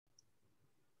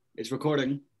It's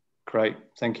recording. Great,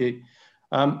 thank you.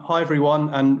 Hi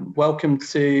everyone, and welcome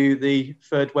to the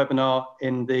third webinar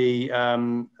in the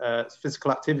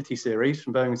physical activity series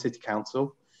from Birmingham City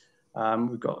Council.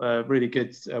 We've got a really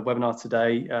good webinar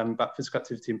today about physical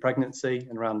activity in pregnancy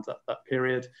and around that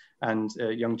period and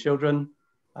young children.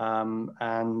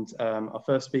 Our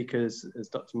first speaker is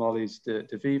Dr. Marlies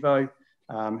de Vivo,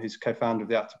 who's co-founder of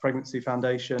the Active Pregnancy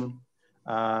Foundation.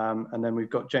 And then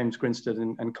we've got James Grinstead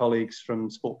and colleagues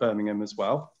from Sport Birmingham as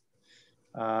well.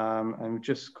 And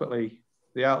just quickly,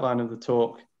 the outline of the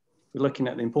talk, we're looking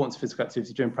at the importance of physical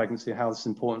activity during pregnancy, how this is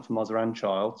important for mother and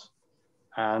child.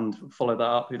 And follow that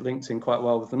up, it links in quite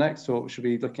well with the next talk, which will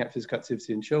be looking at physical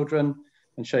activity in children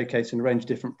and showcasing a range of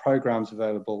different programs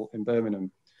available in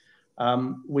Birmingham.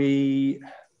 We're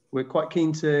quite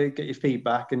keen to get your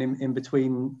feedback, and in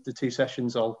between the two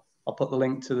sessions, I'll put the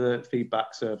link to the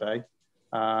feedback survey.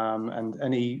 And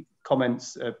any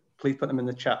comments, please put them in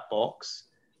the chat box.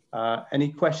 Any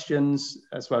questions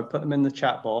as well, put them in the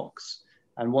chat box.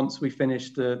 And once we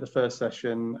finish the first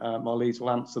session, Marlies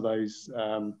will answer those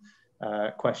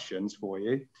questions for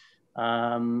you.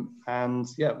 And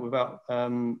yeah, without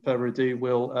further ado,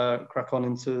 we'll crack on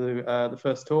into the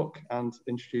first talk and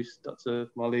introduce Dr.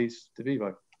 Marlies de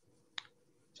Vivo.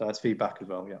 So that's feedback as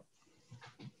well, yeah.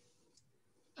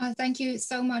 Thank you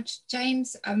so much,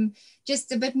 James.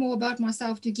 Just a bit more about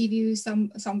myself to give you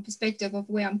some perspective of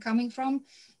where I'm coming from.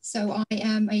 So I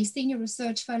am a senior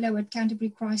research fellow at Canterbury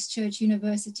Christ Church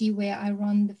University, where I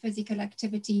run the physical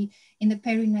activity in the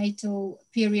perinatal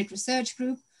period research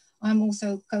group. I'm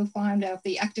also co-founder of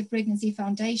the Active Pregnancy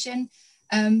Foundation.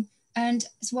 And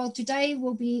as well, today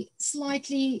will be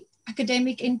slightly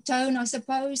academic in tone, I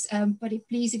suppose, but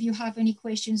please, if you have any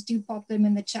questions, do pop them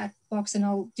in the chat box and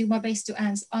I'll do my best to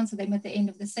answer them at the end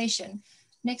of the session.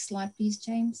 Next slide, please,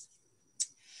 James.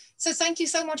 So thank you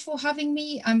so much for having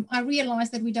me. I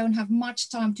realize that we don't have much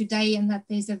time today and that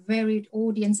there's a varied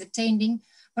audience attending,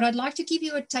 but I'd like to give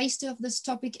you a taster of this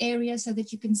topic area so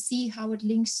that you can see how it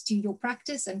links to your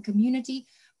practice and community,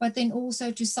 but then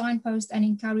also to signpost and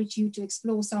encourage you to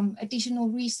explore some additional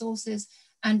resources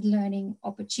and learning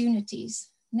opportunities.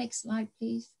 Next slide,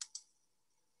 please.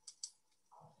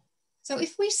 So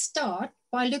if we start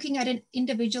by looking at an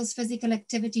individual's physical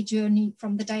activity journey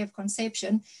from the day of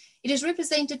conception, it is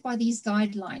represented by these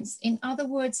guidelines. In other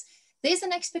words, there's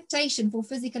an expectation for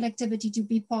physical activity to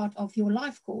be part of your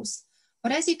life course.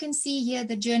 But as you can see here,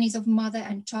 the journeys of mother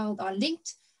and child are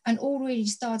linked and already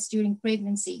starts during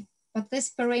pregnancy. But this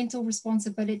parental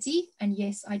responsibility, and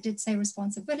yes, I did say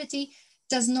responsibility,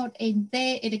 does not end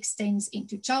there, it extends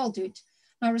into childhood.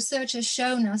 Now, research has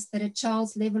shown us that a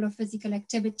child's level of physical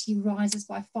activity rises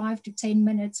by 5 to 10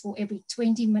 minutes for every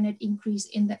 20-minute increase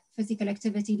in the physical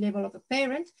activity level of a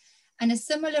parent. And a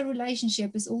similar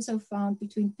relationship is also found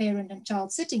between parent and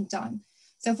child sitting time.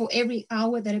 So for every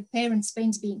hour that a parent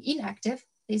spends being inactive,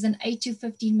 there's an 8 to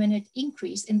 15-minute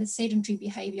increase in the sedentary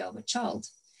behavior of a child.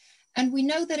 And we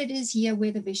know that it is here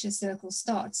where the vicious circle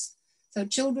starts. So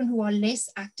children who are less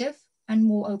active and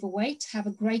more overweight have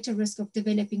a greater risk of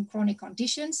developing chronic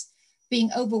conditions, being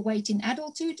overweight in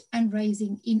adulthood, and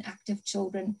raising inactive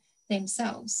children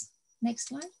themselves. Next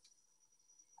slide.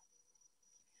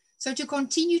 So to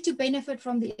continue to benefit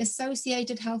from the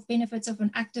associated health benefits of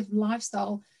an active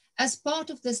lifestyle, as part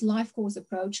of this life course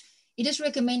approach, it is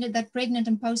recommended that pregnant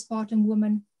and postpartum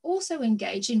women also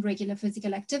engage in regular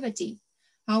physical activity.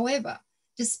 However,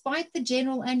 despite the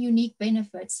general and unique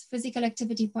benefits, physical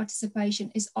activity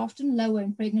participation is often lower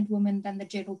in pregnant women than the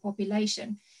general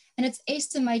population. And it's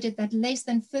estimated that less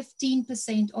than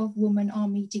 15% of women are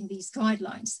meeting these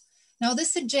guidelines. Now,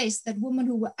 this suggests that women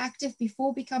who were active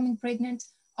before becoming pregnant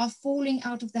are falling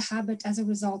out of the habit as a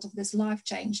result of this life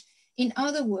change. In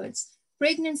other words,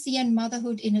 pregnancy and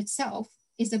motherhood in itself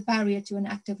is a barrier to an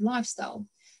active lifestyle.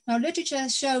 Now, literature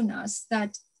has shown us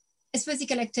that as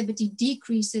physical activity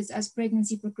decreases as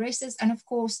pregnancy progresses, and of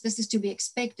course, this is to be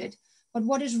expected. But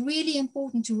what is really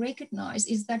important to recognize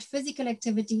is that physical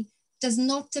activity does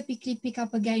not typically pick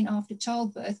up again after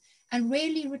childbirth and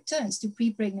rarely returns to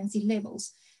pre-pregnancy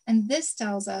levels. And this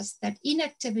tells us that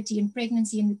inactivity in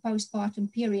pregnancy and the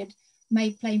postpartum period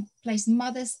may place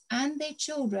mothers and their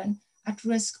children at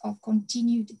risk of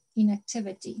continued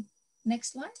inactivity.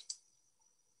 Next slide.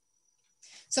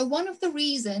 So one of the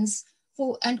reasons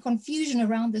and confusion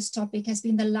around this topic has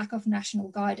been the lack of national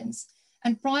guidance.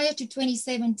 And prior to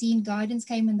 2017, guidance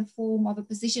came in the form of a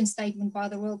position statement by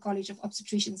the Royal College of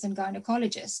Obstetricians and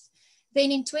Gynecologists.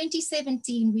 Then in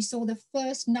 2017, we saw the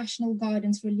first national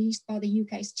guidance released by the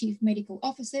UK's chief medical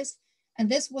officers. And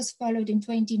this was followed in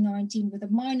 2019 with a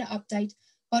minor update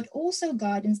but also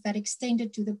guidance that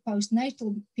extended to the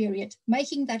postnatal period,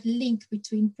 making that link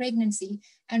between pregnancy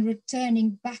and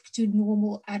returning back to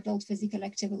normal adult physical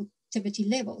activity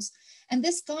levels. And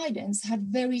this guidance had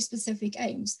very specific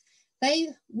aims. They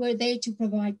were there to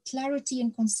provide clarity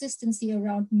and consistency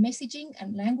around messaging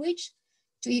and language,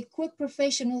 to equip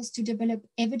professionals to develop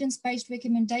evidence-based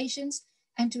recommendations,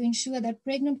 and to ensure that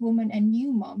pregnant women and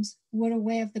new moms were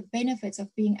aware of the benefits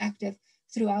of being active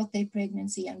throughout their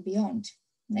pregnancy and beyond.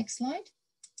 Next slide.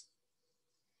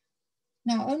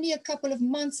 Now, only a couple of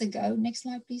months ago, next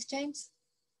slide, please, James.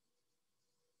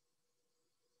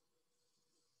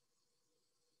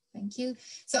 Thank you.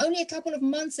 So only a couple of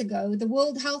months ago, the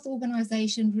World Health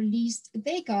Organization released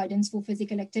their guidance for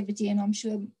physical activity, and I'm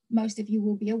sure most of you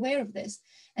will be aware of this.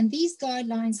 And these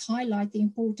guidelines highlight the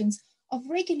importance of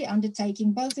regularly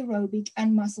undertaking both aerobic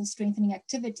and muscle strengthening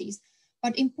activities.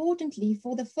 But importantly,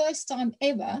 for the first time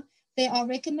ever, there are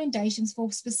recommendations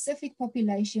for specific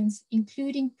populations,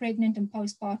 including pregnant and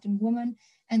postpartum women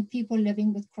and people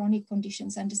living with chronic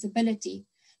conditions and disability.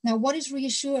 Now, what is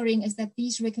reassuring is that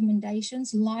these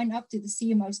recommendations line up to the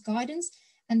CMO's guidance,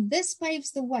 and this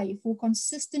paves the way for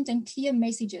consistent and clear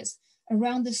messages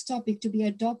around this topic to be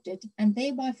adopted, and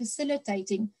thereby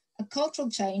facilitating a cultural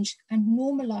change and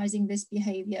normalizing this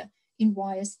behavior in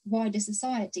wider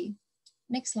society.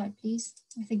 Next slide, please.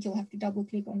 I think you'll have to double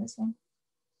click on this one.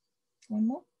 One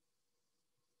more.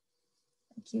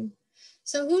 Thank you.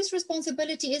 So whose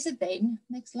responsibility is it then?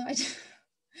 Next slide.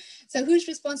 So whose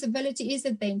responsibility is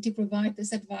it then to provide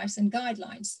this advice and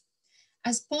guidelines?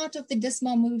 As part of the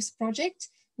Dismal Moves project,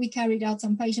 we carried out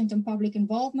some patient and public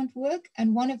involvement work,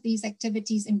 and one of these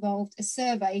activities involved a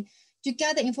survey to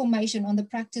gather information on the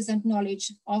practice and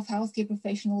knowledge of healthcare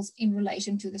professionals in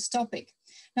relation to this topic.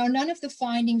 Now, none of the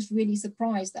findings really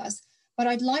surprised us, but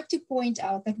I'd like to point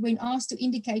out that when asked to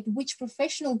indicate which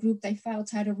professional group they felt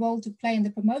had a role to play in the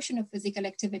promotion of physical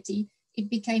activity, it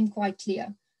became quite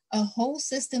clear. A whole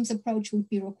systems approach would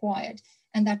be required,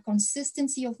 and that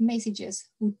consistency of messages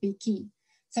would be key.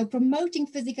 So promoting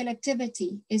physical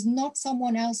activity is not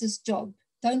someone else's job.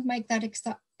 Don't make that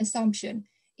assumption.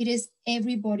 It is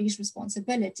everybody's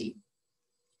responsibility.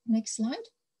 Next slide.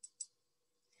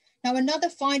 Now, another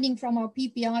finding from our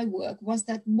PPI work was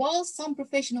that while some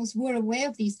professionals were aware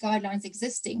of these guidelines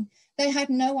existing, they had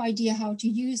no idea how to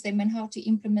use them and how to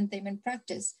implement them in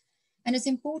practice. And it's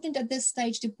important at this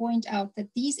stage to point out that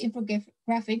these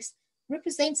infographics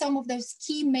represent some of those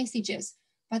key messages,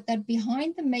 but that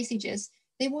behind the messages,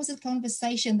 there was a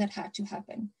conversation that had to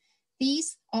happen.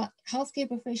 These are healthcare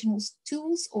professionals'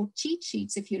 tools or cheat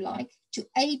sheets, if you like, to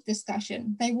aid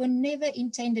discussion. They were never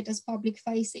intended as public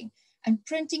facing, and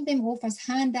printing them off as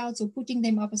handouts or putting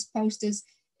them up as posters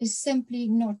is simply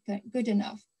not good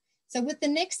enough. So with the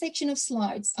next section of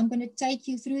slides, I'm going to take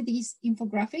you through these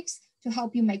infographics to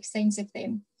help you make sense of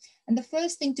them. And the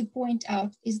first thing to point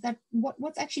out is that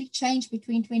what's actually changed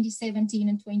between 2017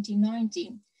 and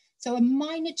 2019. So a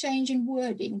minor change in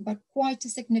wording, but quite a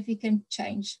significant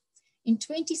change. In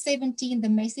 2017, the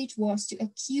message was to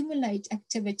accumulate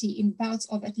activity in bouts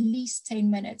of at least 10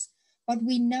 minutes. But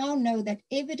we now know that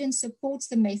evidence supports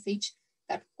the message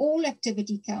that all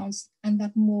activity counts and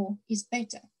that more is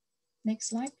better. Next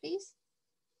slide, please.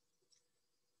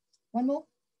 One more.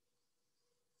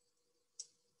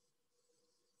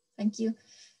 Thank you.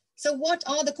 So what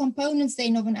are the components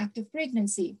then of an active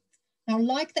pregnancy? Now,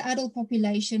 like the adult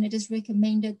population, it is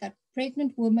recommended that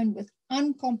pregnant women with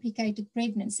uncomplicated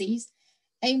pregnancies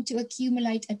aim to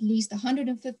accumulate at least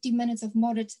 150 minutes of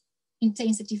moderate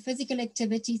intensity physical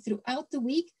activity throughout the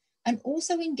week, and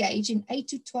also engage in 8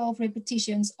 to 12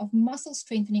 repetitions of muscle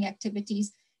strengthening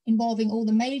activities involving all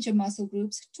the major muscle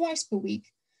groups twice per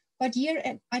week. But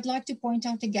here I'd like to point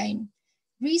out again,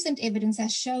 recent evidence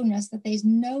has shown us that there's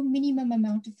no minimum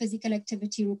amount of physical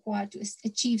activity required to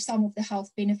achieve some of the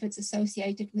health benefits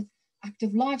associated with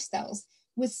active lifestyles,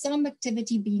 with some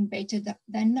activity being better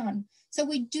than none. So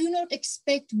we do not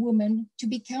expect women to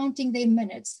be counting their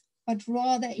minutes, but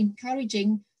rather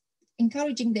encouraging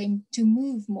them to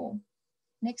move more.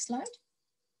 Next slide.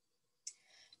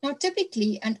 Now,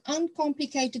 typically, an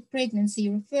uncomplicated pregnancy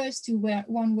refers to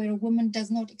one where a woman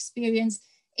does not experience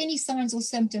any signs or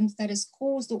symptoms that is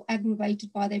caused or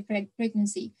aggravated by their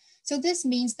pregnancy. So this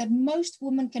means that most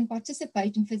women can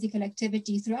participate in physical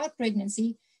activity throughout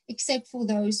pregnancy, except for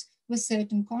those with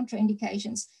certain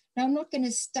contraindications. Now, I'm not going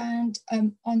to stand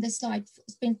on this slide,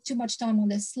 spend too much time on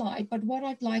this slide, but what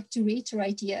I'd like to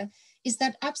reiterate here is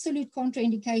that absolute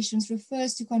contraindications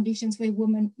refers to conditions where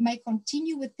women may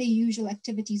continue with their usual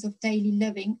activities of daily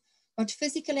living, but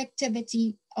physical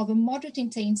activity of a moderate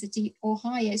intensity or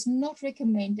higher is not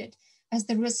recommended, as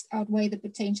the risks outweigh the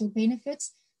potential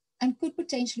benefits and could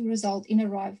potentially result in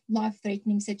a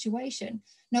life-threatening situation.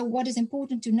 Now, what is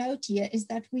important to note here is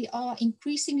that we are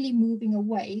increasingly moving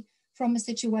away from a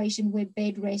situation where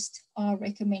bed rest are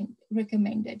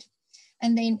recommended.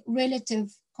 And then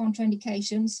relative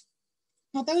contraindications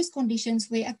are those conditions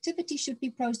where activity should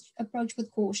be approached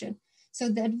with caution. So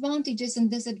the advantages and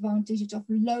disadvantages of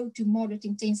low to moderate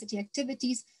intensity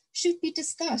activities should be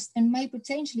discussed and may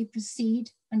potentially proceed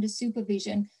under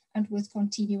supervision and with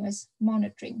continuous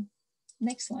monitoring.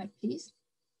 Next slide, please.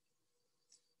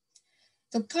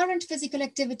 So current physical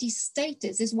activity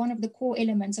status is one of the core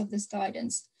elements of this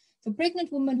guidance. For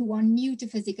pregnant women who are new to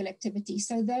physical activity,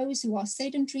 so those who are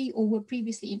sedentary or were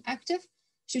previously inactive,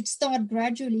 should start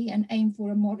gradually and aim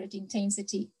for a moderate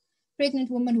intensity.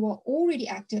 Pregnant women who are already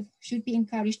active should be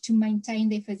encouraged to maintain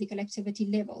their physical activity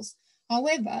levels.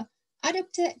 However,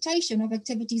 adaptation of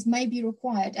activities may be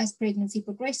required as pregnancy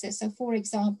progresses. So for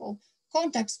example,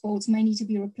 contact sports may need to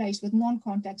be replaced with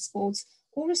non-contact sports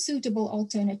or a suitable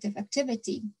alternative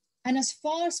activity. And as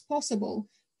far as possible,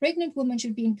 pregnant women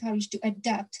should be encouraged to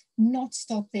adapt, not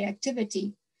stop their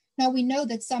activity. Now we know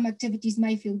that some activities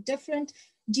may feel different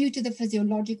due to the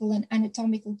physiological and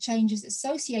anatomical changes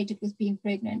associated with being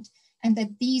pregnant, and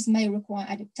that these may require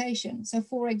adaptation. So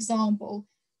for example,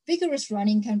 vigorous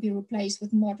running can be replaced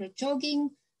with moderate jogging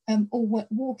or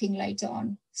walking later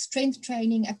on. Strength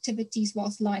training activities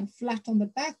whilst lying flat on the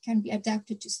back can be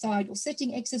adapted to side or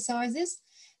sitting exercises,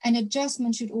 and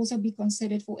adjustment should also be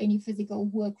considered for any physical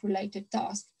work-related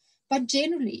task. But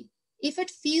generally, if it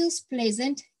feels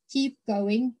pleasant, keep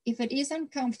going. If it is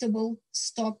uncomfortable,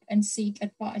 stop and seek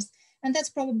advice. And that's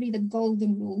probably the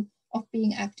golden rule of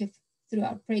being active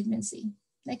throughout pregnancy.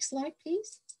 Next slide,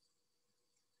 please.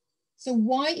 So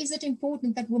why is it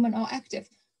important that women are active?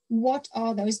 What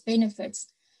are those benefits?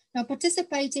 Now,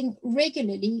 participating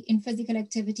regularly in physical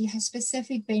activity has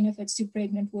specific benefits to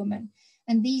pregnant women.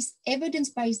 And these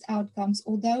evidence-based outcomes,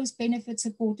 or those benefits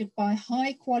supported by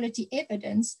high quality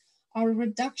evidence, are a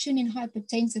reduction in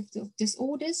hypertensive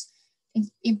disorders,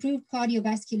 improved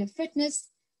cardiovascular fitness,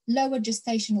 lower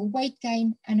gestational weight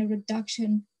gain, and a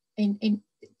reduction in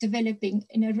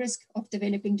a risk of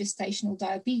developing gestational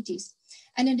diabetes.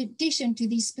 And in addition to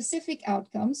these specific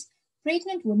outcomes,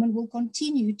 pregnant women will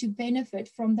continue to benefit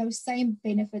from those same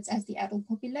benefits as the adult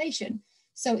population.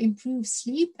 So improved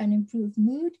sleep and improved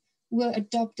mood were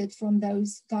adopted from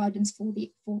those guidance for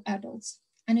adults.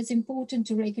 And it's important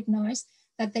to recognize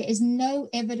that there is no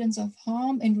evidence of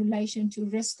harm in relation to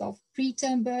risk of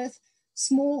preterm birth,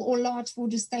 small or large for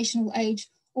gestational age,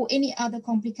 or any other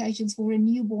complications for a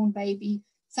newborn baby,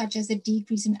 such as a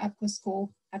decrease in APGAR score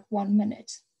at 1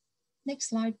 minute. Next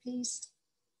slide, please.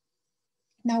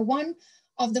 Now, one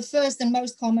of the first and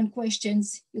most common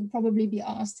questions you'll probably be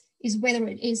asked is whether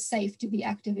it is safe to be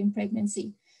active in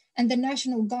pregnancy. And the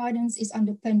national guidance is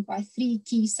underpinned by 3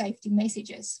 key safety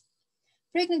messages.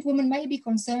 Pregnant women may be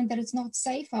concerned that it's not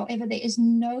safe. However, there is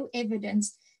no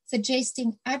evidence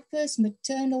suggesting adverse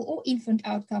maternal or infant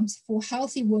outcomes for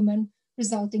healthy women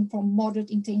resulting from moderate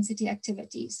intensity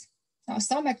activities. Now,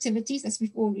 some activities, as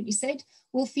we've already said,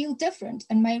 will feel different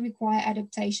and may require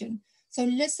adaptation. So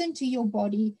listen to your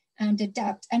body and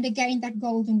adapt. And again, that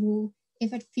golden rule,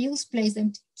 if it feels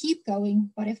pleasant, keep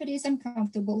going. But if it is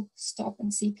uncomfortable, stop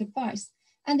and seek advice.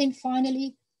 And then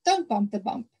finally, don't bump the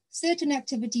bump. Certain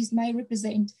activities may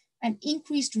represent an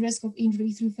increased risk of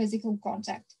injury through physical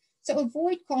contact. So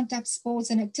avoid contact sports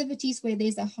and activities where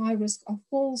there's a high risk of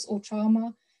falls or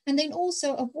trauma, and then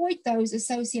also avoid those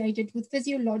associated with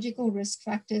physiological risk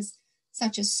factors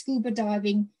such as scuba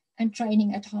diving and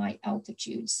training at high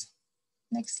altitudes.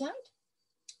 Next slide.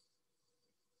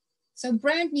 So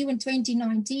brand new in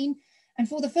 2019, and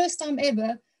for the first time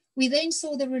ever, we then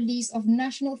saw the release of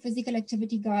National Physical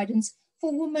Activity Guidance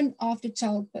for women after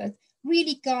childbirth,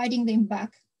 really guiding them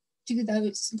back to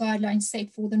those guidelines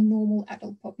set for the normal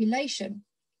adult population.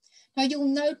 Now you'll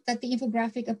note that the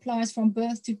infographic applies from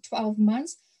birth to 12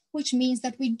 months, which means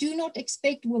that we do not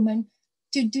expect women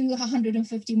to do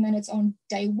 150 minutes on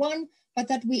day 1, but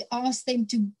that we ask them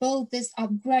to build this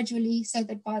up gradually so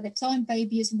that by the time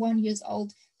baby is 1 year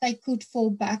old, they could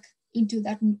fall back into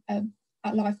that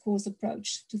life course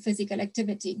approach to physical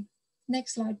activity.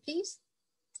 Next slide, please.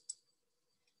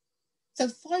 So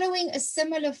following a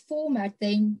similar format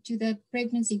then to the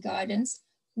pregnancy guidance,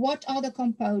 what are the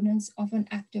components of an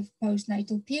active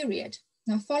postnatal period?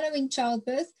 Now, following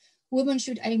childbirth, women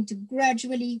should aim to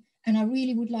gradually, and I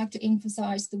really would like to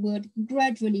emphasize the word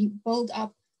gradually, build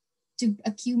up to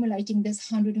accumulating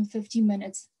this 150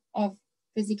 minutes of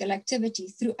physical activity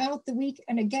throughout the week,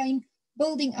 and again,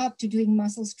 building up to doing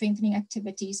muscle strengthening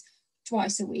activities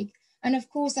twice a week. And of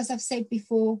course, as I've said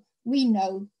before, we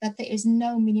know that there is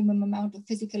no minimum amount of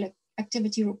physical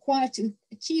activity required to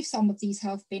achieve some of these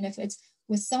health benefits,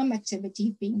 with some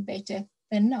activity being better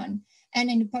than none. And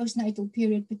in the postnatal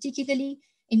period particularly,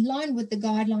 in line with the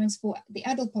guidelines for the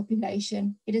adult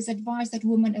population, it is advised that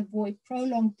women avoid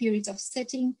prolonged periods of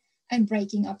sitting and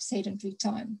breaking up sedentary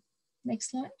time.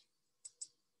 Next slide.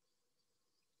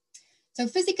 So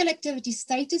physical activity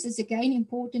status is again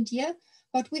important here,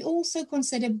 but we also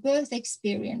consider birth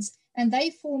experience, and they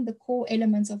form the core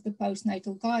elements of the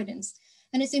postnatal guidance.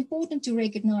 And it's important to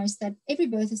recognize that every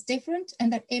birth is different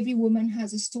and that every woman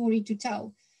has a story to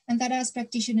tell, and that as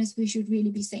practitioners, we should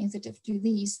really be sensitive to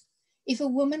these. If a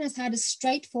woman has had a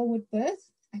straightforward birth,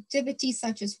 activities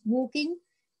such as walking,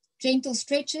 gentle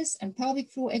stretches, and pelvic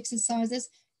floor exercises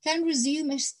can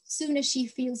resume as soon as she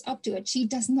feels up to it. She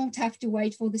does not have to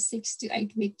wait for the 6 to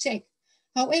 8 week check.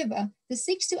 However, the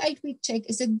 6 to 8 week check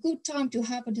is a good time to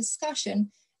have a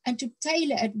discussion and to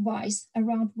tailor advice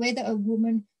around whether a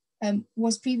woman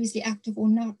was previously active or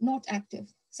not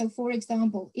active. So for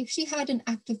example, if she had an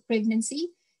active pregnancy,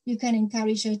 you can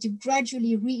encourage her to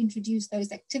gradually reintroduce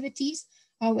those activities.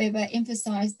 However,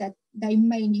 emphasize that they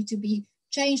may need to be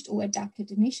changed or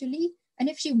adapted initially. And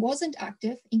if she wasn't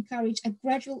active, encourage a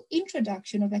gradual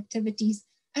introduction of activities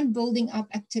and building up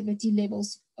activity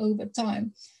levels over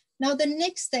time. Now, the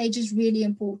next stage is really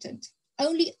important.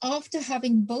 Only after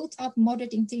having built up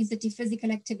moderate intensity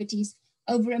physical activities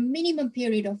over a minimum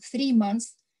period of 3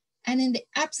 months, and in the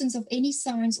absence of any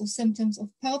signs or symptoms of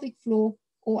pelvic floor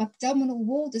or abdominal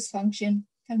wall dysfunction,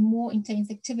 can more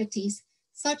intense activities,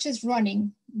 such as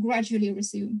running, gradually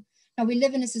resume. Now, we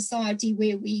live in a society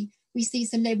where we see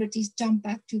celebrities jump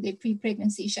back to their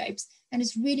pre-pregnancy shapes, and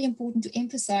it's really important to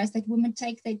emphasize that women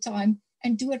take their time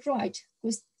and do it right,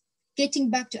 because getting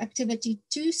back to activity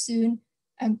too soon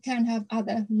can have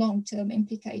other long-term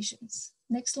implications.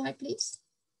 Next slide, please.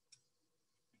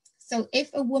 So if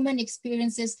a woman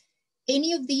experiences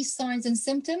any of these signs and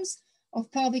symptoms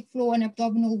of pelvic floor and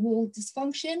abdominal wall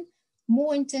dysfunction,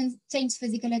 more intense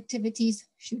physical activities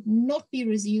should not be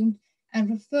resumed, and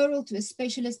referral to a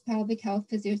specialist pelvic health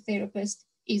physiotherapist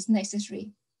is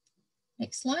necessary.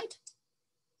 Next slide.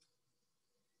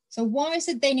 So why is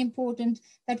it then important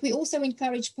that we also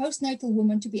encourage postnatal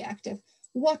women to be active?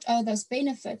 What are those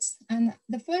benefits? And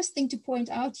the first thing to point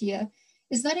out here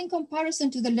is that in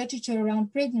comparison to the literature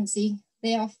around pregnancy,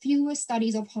 there are fewer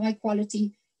studies of high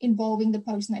quality involving the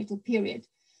postnatal period.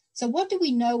 So what do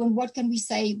we know and what can we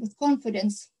say with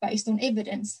confidence based on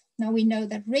evidence? Now we know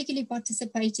that regularly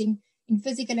participating in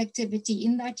physical activity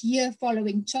in that year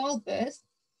following childbirth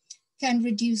can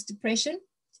reduce depression,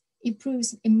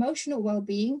 improves emotional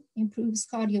well-being, improves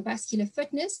cardiovascular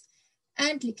fitness,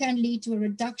 and can lead to a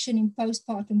reduction in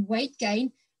postpartum weight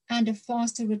gain and a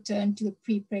faster return to a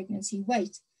pre-pregnancy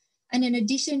weight. And in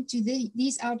addition to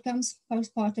these outcomes,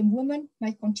 postpartum women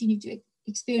may continue to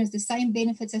experience the same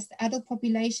benefits as the adult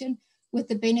population, with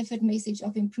the benefit message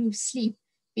of improved sleep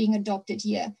being adopted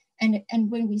here. And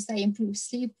when we say improved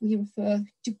sleep, we refer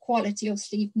to quality of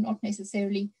sleep, not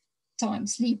necessarily time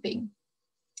sleeping.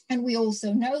 And we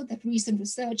also know that recent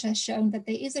research has shown that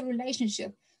there is a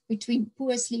relationship between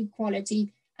poor sleep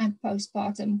quality and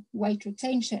postpartum weight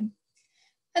retention.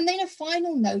 And then a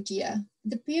final note here,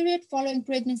 the period following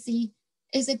pregnancy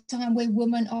is a time where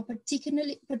women are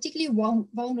particularly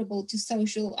vulnerable to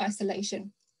social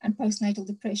isolation and postnatal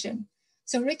depression.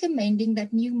 So recommending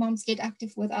that new moms get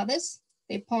active with others,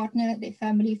 their partner, their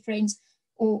family, friends,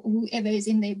 or whoever is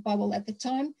in their bubble at the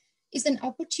time, is an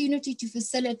opportunity to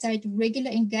facilitate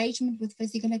regular engagement with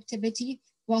physical activity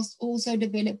whilst also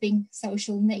developing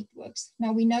social networks.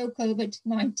 Now we know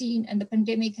COVID-19 and the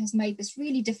pandemic has made this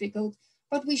really difficult,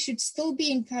 but we should still be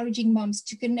encouraging moms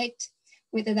to connect,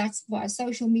 whether that's via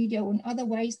social media or in other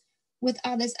ways, with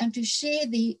others and to share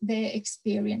their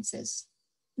experiences.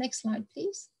 Next slide,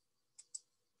 please.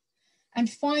 And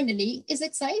finally, is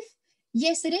it safe?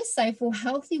 Yes, it is safe for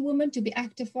healthy women to be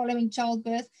active following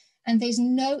childbirth, and there's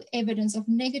no evidence of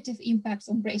negative impacts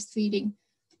on breastfeeding.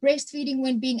 Breastfeeding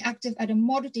when being active at a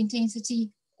moderate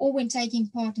intensity or when taking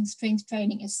part in strength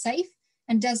training is safe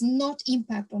and does not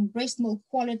impact on breast milk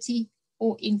quality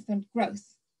or infant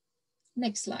growth.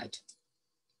 Next slide.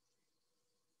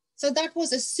 So that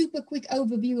was a super quick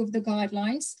overview of the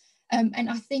guidelines. And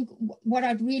I think what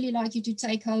I'd really like you to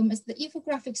take home is the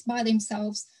infographics by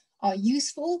themselves are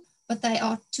useful, but they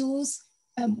are tools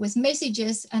with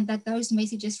messages, and that those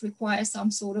messages require some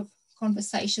sort of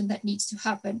conversation that needs to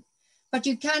happen. But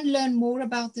you can learn more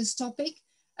about this topic.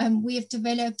 We have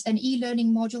developed an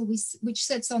e-learning module which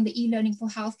sits on the e-learning for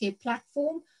healthcare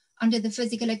platform under the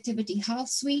Physical Activity Health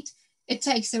Suite. It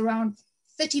takes around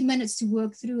 30 minutes to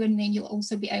work through, and then you'll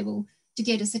also be able to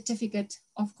get a certificate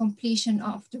of completion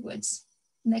afterwards.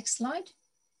 Next slide.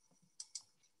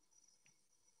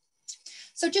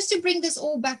 So just to bring this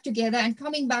all back together and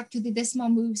coming back to the This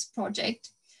Mum Moves project.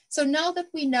 So now that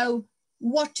we know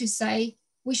what to say,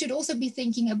 we should also be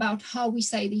thinking about how we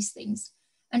say these things.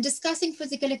 And discussing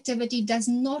physical activity does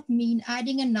not mean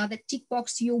adding another tick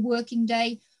box to your working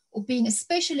day or being a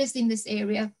specialist in this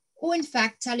area, or in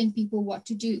fact, telling people what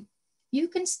to do. You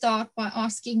can start by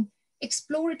asking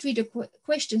exploratory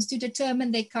questions to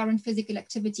determine their current physical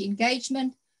activity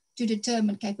engagement, to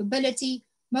determine capability,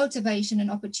 motivation,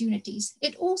 and opportunities.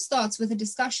 It all starts with a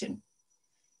discussion.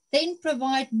 Then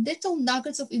provide little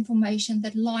nuggets of information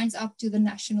that lines up to the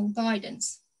national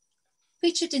guidance.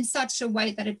 Pitch it in such a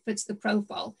way that it fits the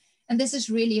profile. And this is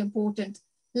really important.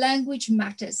 Language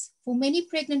matters. For many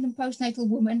pregnant and postnatal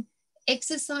women,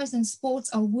 exercise and sports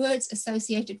are words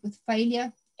associated with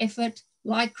failure, effort,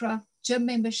 lycra, gym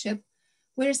membership,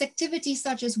 whereas activities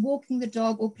such as walking the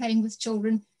dog or playing with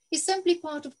children is simply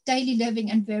part of daily living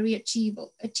and very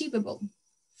achievable.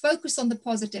 Focus on the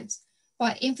positives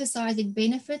by emphasizing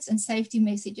benefits and safety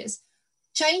messages.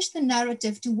 Change the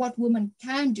narrative to what women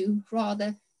can do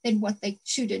rather than what they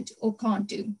shouldn't or can't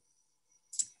do.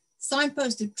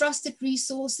 Signpost to trusted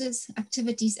resources,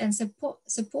 activities, and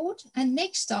support. And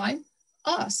next time,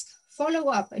 ask, follow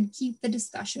up, and keep the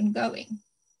discussion going.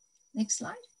 Next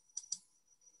slide.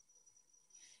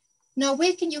 Now,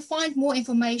 where can you find more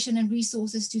information and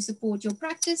resources to support your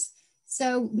practice?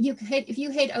 So if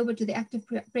you head over to the Active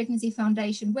Pregnancy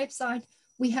Foundation website,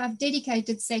 we have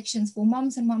dedicated sections for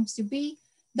mums and mums-to-be,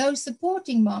 those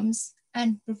supporting mums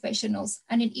and professionals.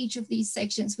 And in each of these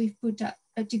sections, we've put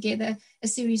together a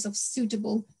series of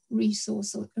suitable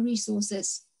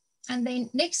resources. And then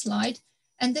next slide.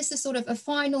 And this is sort of a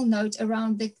final note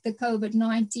around the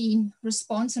COVID-19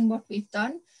 response and what we've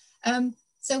done.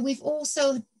 So we've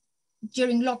also,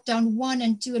 during lockdown 1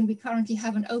 and 2, and we currently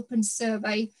have an open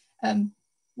survey,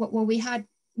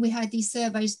 we had these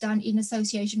surveys done in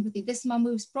association with the This Mum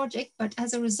Moves project, but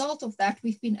as a result of that,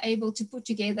 we've been able to put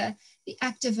together the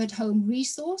Active at Home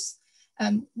resource,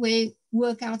 where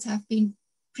workouts have been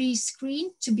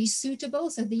pre-screened to be suitable.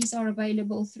 So these are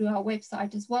available through our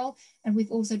website as well. And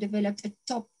we've also developed a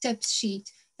top tips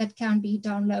sheet that can be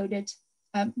downloaded.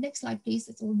 Next slide, please.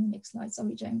 It's all on the next slide.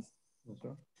 Sorry, James.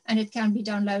 Okay. And it can be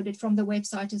downloaded from the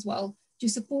website as well to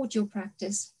support your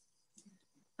practice.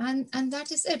 And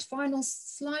that is it. Final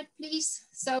slide, please.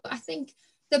 So I think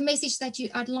the message that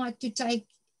I'd like you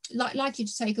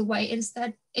to take away is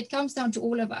that it comes down to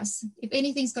all of us. If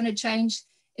anything's going to change,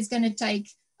 it's going to take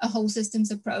a whole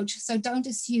systems approach. So don't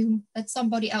assume that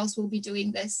somebody else will be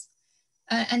doing this.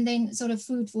 And then sort of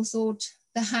food for thought,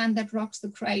 the hand that rocks the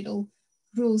cradle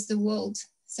rules the world.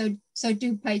 So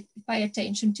do pay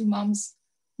attention to mums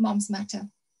matter.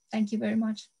 Thank you very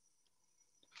much.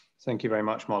 Thank you very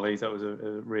much, Molly. That was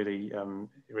a really,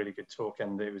 really good talk,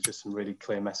 and it was just some really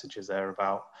clear messages there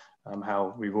about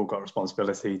how we've all got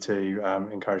responsibility to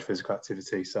encourage physical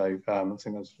activity. So I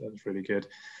think that was really good.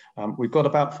 We've got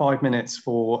about 5 minutes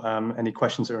for any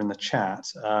questions that are in the chat.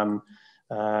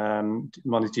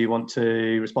 Molly, do you want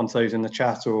to respond to those in the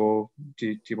chat, or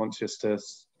do you want just to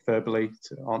verbally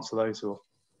to answer those? Or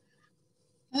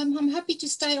I'm happy to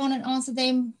stay on and answer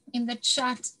them in the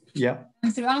chat. Yeah.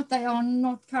 Throughout, they are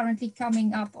not currently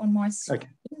coming up on my screen, okay.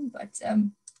 But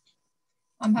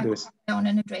I'm happy to stay on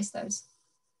and address those.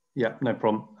 Yeah, no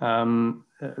problem.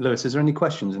 Lewis, is there any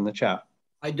questions in the chat?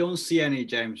 I don't see any,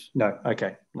 James. No,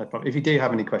 okay, no problem. If you do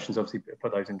have any questions, obviously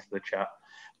put those into the chat.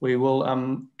 We will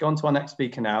go on to our next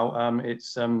speaker now.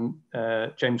 It's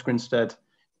James Grinstead,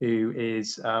 who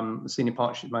is Senior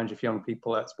Partnership Manager for Young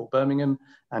People at Sport Birmingham,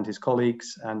 and his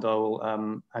colleagues, and I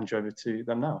will hand you over to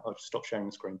them now. I'll just stop sharing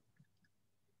the screen.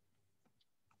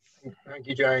 Thank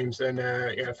you, James, and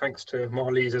yeah, thanks to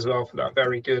Marlies as well for that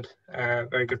very good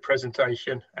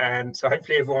presentation. And so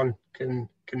hopefully everyone can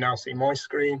now see my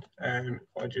screen. If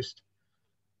I just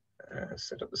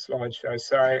set up the slideshow.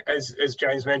 So as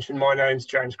James mentioned, my name's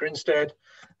James Grinstead.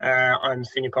 I'm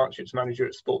Senior Partnerships Manager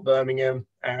at Sport Birmingham,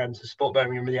 and so Sport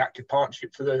Birmingham is the active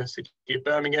partnership for the City of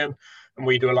Birmingham, and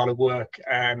we do a lot of work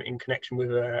in connection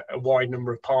with a wide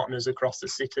number of partners across the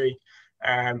city,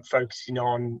 focusing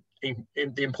on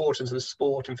the importance of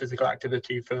sport and physical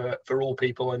activity for all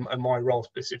people, and my role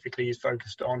specifically is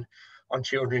focused on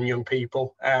children and young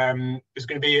people. There's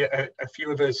going to be a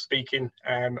few of us speaking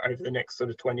over the next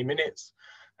sort of 20 minutes.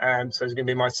 So there's going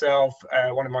to be myself,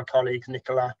 one of my colleagues,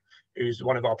 Nicola, who's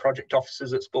one of our project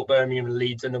officers at Sport Birmingham and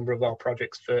leads a number of our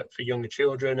projects for younger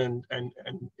children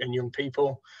and young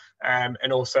people. and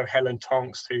also Helen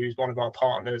Tonks, who's one of our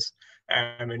partners,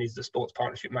 and is the sports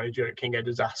partnership manager at King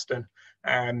Edward's Aston.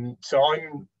 So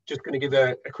I'm just going to give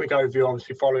a quick overview,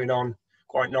 obviously following on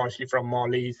quite nicely from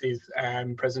Marlise's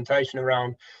presentation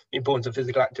around the importance of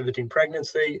physical activity in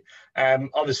pregnancy.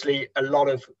 Obviously, a lot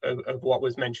of what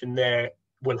was mentioned there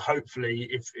will hopefully,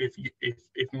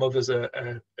 if mothers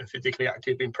are physically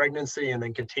active in pregnancy and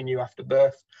then continue after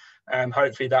birth,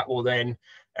 hopefully that will then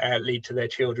lead to their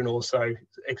children also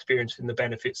experiencing the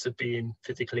benefits of being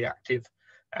physically active.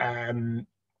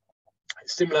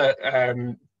 Similar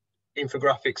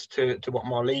infographics to what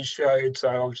Marlise showed. So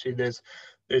obviously there's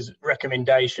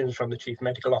recommendations from the Chief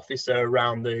Medical Officer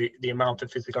around the amount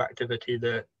of physical activity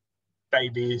that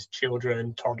babies,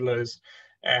 children, toddlers,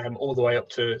 all the way up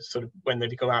to sort of when they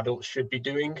become adults should be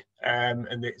doing. And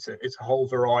it's a whole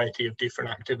variety of different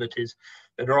activities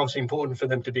that are obviously important for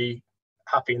them to be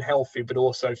happy and healthy, but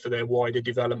also for their wider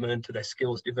development, their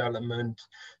skills development,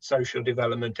 social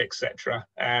development, etc.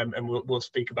 And we'll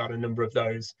speak about a number of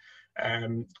those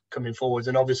coming forwards.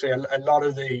 And obviously a lot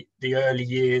of the early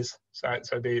years,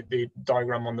 so the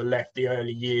diagram on the left, the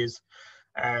early years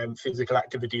physical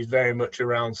activity is very much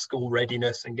around school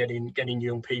readiness and getting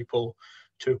young people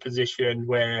to a position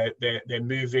where they're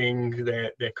moving,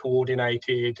 they're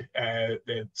coordinated,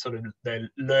 their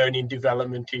learning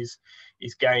development is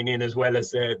gaining, as well as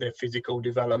their physical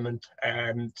development.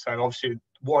 So obviously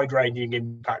wide-ranging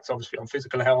impacts obviously on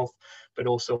physical health, but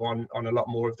also on a lot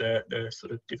more of the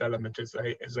sort of development as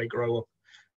they grow up.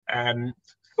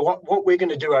 So what we're going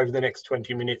to do over the next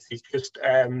 20 minutes is just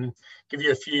give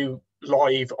you a few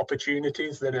live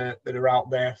opportunities that are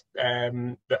out there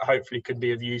that hopefully can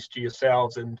be of use to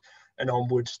yourselves and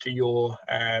onwards to your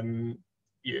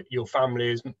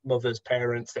families, mothers,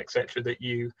 parents, etc. that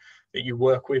you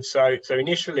work with. So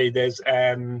initially there's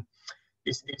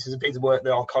this is a bit of work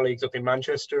that our colleagues up in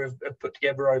Manchester have put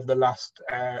together over the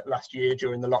last year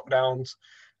during the lockdowns,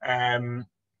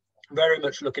 very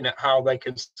much looking at how they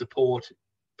can support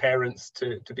parents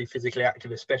to be physically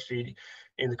active, especially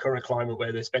in the current climate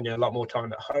where they're spending a lot more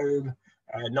time at home,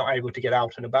 not able to get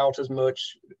out and about as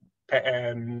much.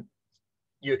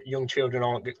 Young children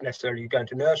aren't necessarily going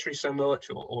to nursery so much,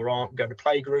 or aren't going to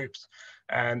play groups.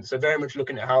 So very much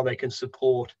looking at how they can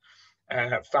support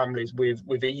families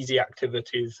with easy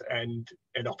activities and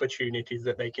opportunities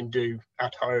that they can do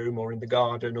at home or in the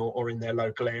garden or in their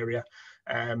local area.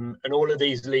 And all of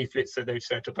these leaflets that they've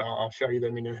set up, I'll show you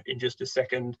them in just a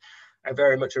second, are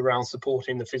very much around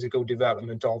supporting the physical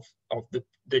development of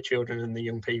the children and the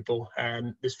young people.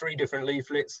 There's 3 different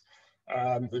leaflets.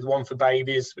 There's one for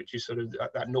babies, which is sort of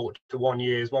that 0 to 1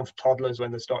 years, one for toddlers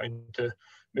when they're starting to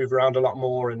move around a lot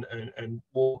more and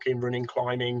walking, running,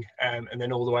 climbing, and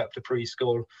then all the way up to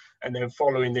preschool. And then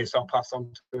following this, I'll pass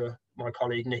on to my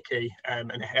colleague Nikki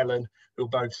and Helen, who'll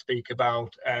both speak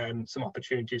about some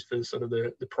opportunities for sort of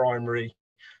the primary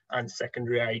and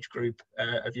secondary age group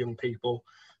of young people.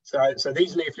 So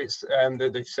these leaflets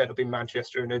that they've set up in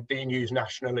Manchester and are being used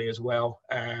nationally as well,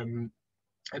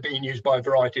 are being used by a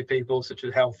variety of people, such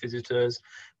as health visitors,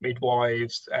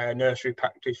 midwives, nursery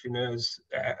practitioners,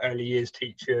 early years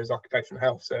teachers, occupational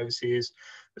health services.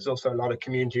 There's also a lot of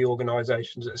community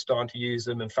organisations that are starting to use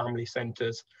them, and family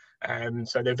centres.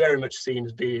 So they're very much seen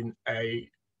as being a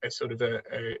sort of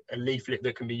a leaflet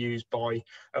that can be used by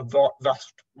a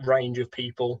vast range of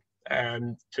people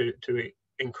to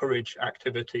encourage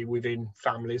activity within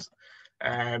families.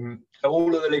 So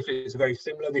all of the leaflets are very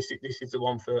similar. This is the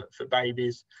one for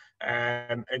babies,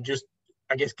 and just,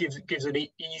 I guess, gives an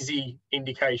easy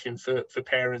indication for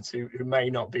parents who may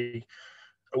not be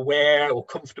aware or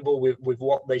comfortable with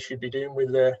what they should be doing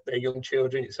with their young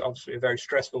children. It's obviously a very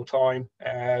stressful time,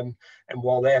 and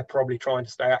while they're probably trying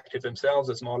to stay active themselves,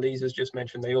 as Marlise has just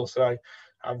mentioned, they also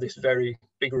have this very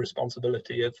big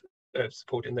responsibility of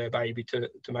supporting their baby to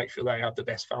make sure they have the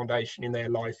best foundation in their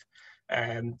life,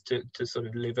 and to sort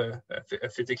of live a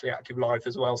physically active life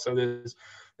as well. So there's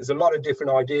a lot of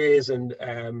different ideas and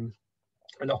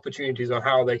opportunities on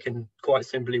how they can quite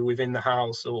simply within the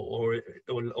house or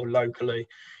locally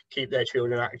keep their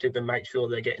children active and make sure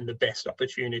they're getting the best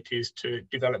opportunities to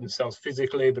develop themselves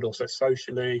physically, but also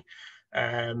socially,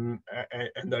 and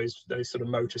those sort of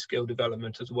motor skill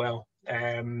development as well.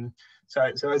 So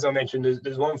as I mentioned,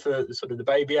 there's one for sort of the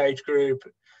baby age group.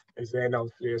 There's then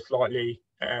obviously a slightly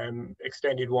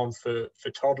extended one for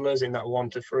toddlers in that 1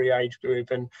 to 3 age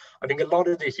group. And I think a lot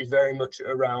of this is very much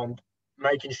around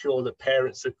making sure that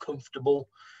parents are comfortable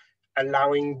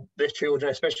allowing their children,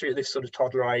 especially at this sort of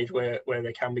toddler age where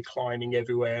they can be climbing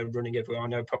everywhere, running everywhere. I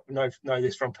know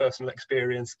this from personal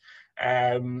experience.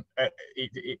 A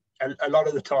lot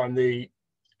of the time the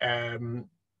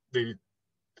the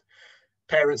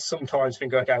parents sometimes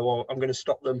think, okay, well, I'm going to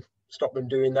stop them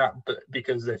doing that, but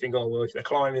because they think, oh, well, if they're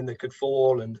climbing, they could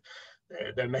fall and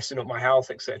they're messing up my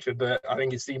health, etc. But I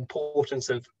think it's the importance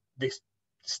of this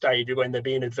stage when they're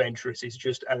being adventurous is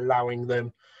just allowing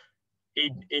them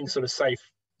in sort of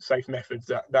safe methods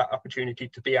that opportunity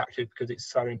to be active, because it's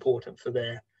so important for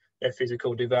their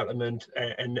physical development,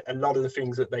 and a lot of the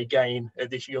things that they gain at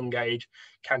this young age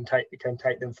can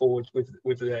take them forward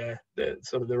with their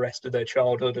sort of the rest of their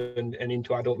childhood and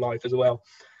into adult life as well.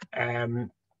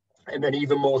 And then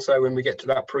even more so when we get to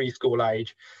that preschool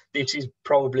age, this is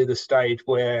probably the stage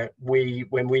where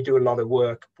when we do a lot of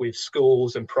work with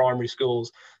schools and primary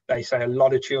schools, they say a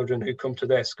lot of children who come to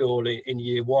their school in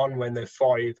year 1 when they're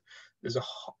 5,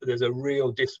 there's a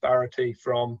real disparity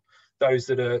from those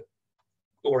that are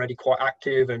already quite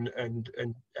active and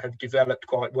have developed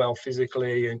quite well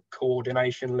physically and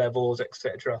coordination levels,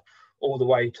 etc., all the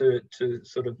way to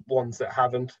sort of ones that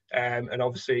haven't. And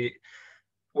obviously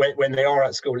when they are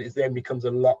at school, it then becomes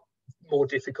a lot more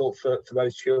difficult for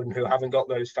those children who haven't got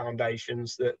those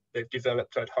foundations that they've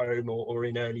developed at home or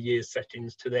in early years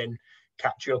settings to then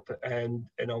catch up. And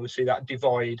obviously that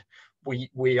divide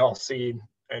we are seeing,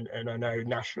 and I know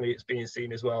nationally it's being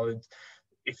seen as well.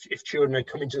 If children are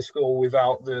coming to school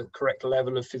without the correct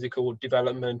level of physical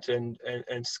development and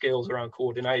skills around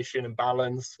coordination and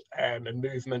balance and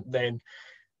movement, then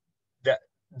that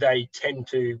they tend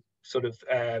to sort of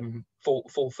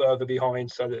fall further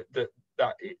behind, so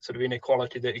that sort of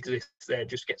inequality that exists there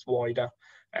just gets wider.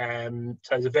 So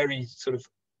there's a very sort of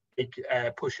big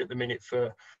push at the minute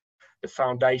for the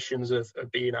foundations of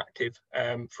being active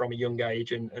from a young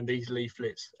age, and these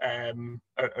leaflets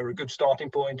are a good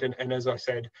starting point. And as I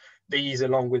said, these,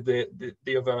 along with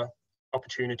the other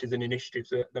opportunities and initiatives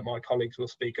that my colleagues will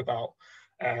speak about,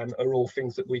 are all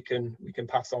things that we can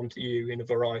pass on to you in a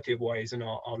variety of ways. And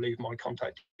I'll leave my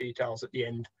contact details at the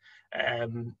end,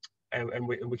 and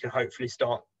we can hopefully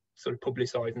start sort of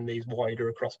publicising these wider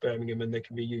across Birmingham, and they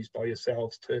can be used by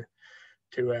yourselves to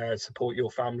support your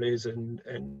families and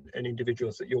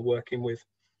individuals that you're working with.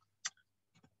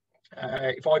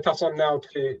 If I pass on now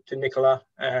to Nicola,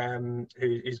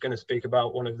 who is going to speak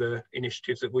about one of the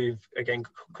initiatives that we've again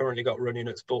currently got running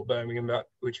at Sport Birmingham,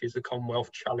 which is the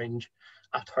Commonwealth Challenge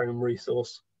at Home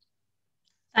resource.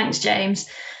 Thanks, James.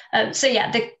 So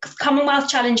yeah, the Commonwealth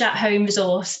Challenge at Home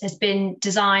resource has been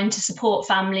designed to support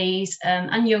families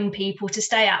and young people to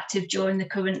stay active during the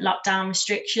current lockdown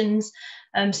restrictions.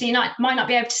 So you might not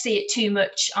be able to see it too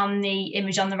much on the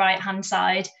image on the right-hand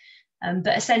side,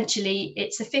 but essentially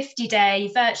it's a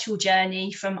 50-day virtual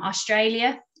journey from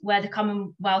Australia, where the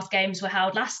Commonwealth Games were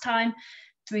held last time,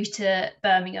 through to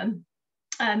Birmingham.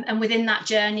 And within that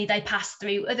journey, they pass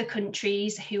through other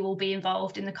countries who will be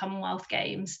involved in the Commonwealth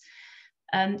Games.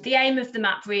 The aim of the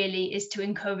map really is to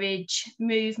encourage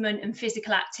movement and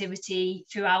physical activity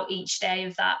throughout each day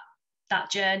of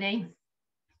that journey.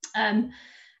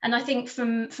 And I think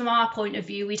from our point of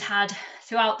view,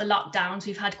 throughout the lockdowns,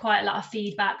 we've had quite a lot of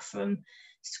feedback from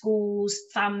schools,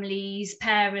 families,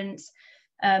 parents,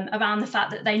 around the fact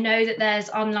that they know that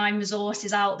there's online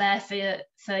resources out there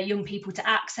for young people to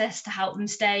access to help them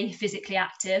stay physically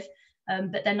active,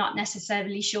 but they're not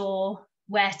necessarily sure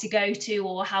where to go to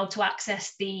or how to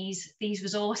access these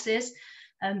resources.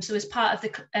 So as part of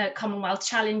the Commonwealth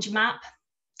Challenge map,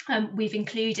 we've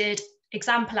included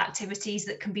example activities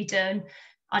that can be done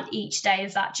on each day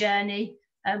of that journey,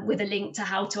 with a link to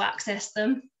how to access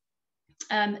them.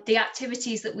 The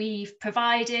activities that we've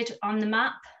provided on the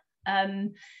map,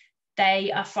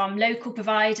 they are from local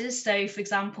providers. So for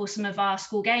example, some of our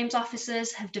school games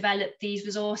officers have developed these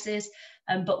resources,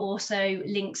 but also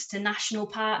links to national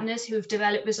partners who have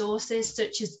developed resources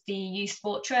such as the Youth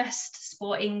Sport Trust,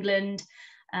 Sport England,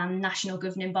 and national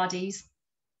governing bodies.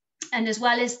 And as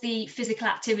well as the physical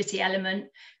activity element,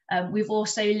 we've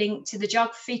also linked to the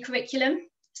geography curriculum.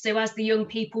 So as the young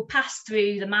people pass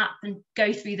through the map and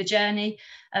go through the journey,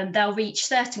 they'll reach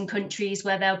certain countries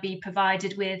where they'll be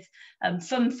provided with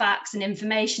fun facts and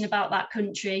information about that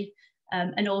country,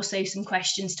 and also some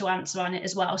questions to answer on it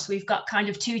as well. So we've got kind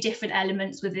of two different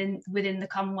elements within the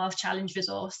Commonwealth Challenge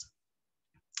resource.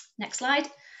 Next slide.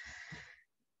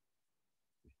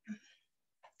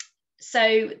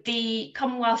 So the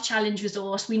Commonwealth Challenge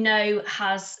resource, we know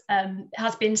has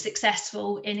been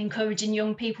successful in encouraging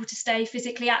young people to stay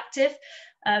physically active.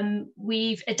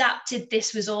 We've adapted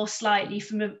this resource slightly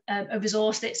from a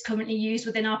resource that's currently used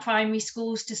within our primary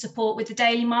schools to support with the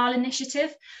Daily Mile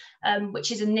initiative,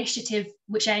 which is an initiative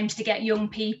which aims to get young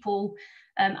people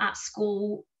at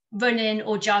school running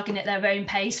or jogging at their own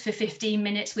pace for 15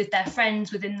 minutes with their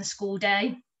friends within the school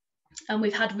day. And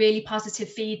we've had really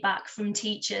positive feedback from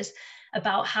teachers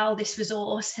about how this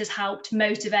resource has helped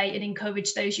motivate and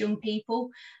encourage those young people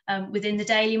within the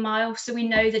Daily Mile. So we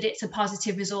know that it's a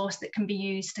positive resource that can be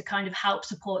used to kind of help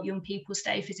support young people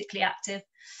stay physically active.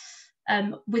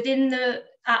 Within the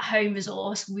at-home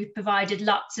resource, we've provided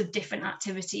lots of different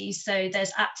activities. So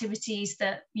there's activities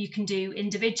that you can do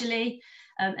individually,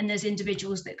 and there's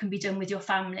individuals that can be done with your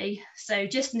family. So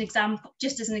just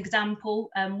as an example,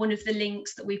 one of the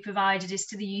links that we provided is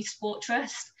to the Youth Sport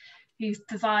Trust, who've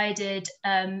provided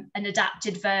an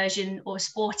adapted version or a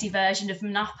sporty version of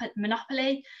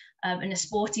Monopoly and a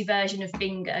sporty version of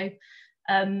Bingo.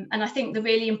 And I think the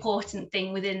really important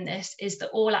thing within this is that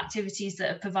all activities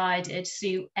that are provided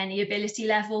suit any ability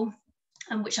level,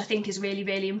 and which I think is really,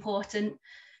 really important.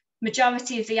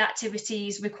 Majority of the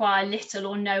activities require little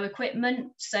or no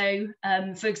equipment. So,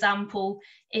 for example,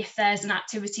 if there's an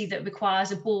activity that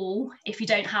requires a ball, if you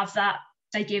don't have that,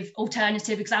 they give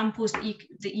alternative examples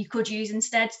that you could use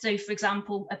instead. So, for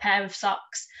example, a pair of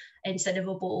socks instead of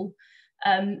a ball.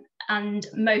 And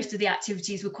most of the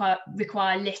activities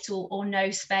require little or no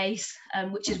space,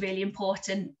 which is really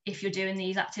important if you're doing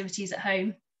these activities at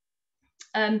home.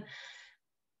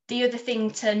 The other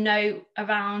thing to note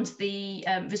around the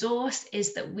resource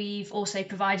is that we've also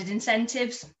provided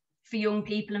incentives for young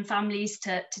people and families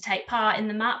to take part in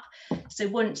the map. So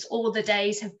once all the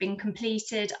days have been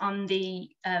completed on the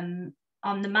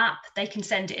map, they can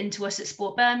send it in to us at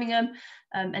Sport Birmingham,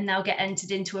 and they'll get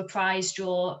entered into a prize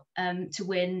draw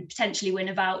to potentially win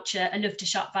a voucher, a Love to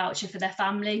Shop voucher for their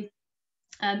family.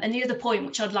 And the other point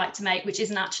which I'd like to make, which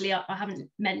isn't actually, I haven't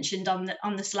mentioned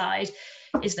on the slide,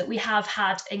 is that we have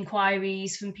had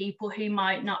inquiries from people who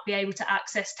might not be able to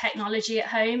access technology at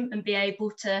home and be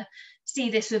able to see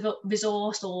this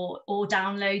resource or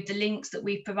download the links that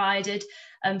we've provided.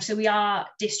 So we are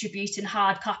distributing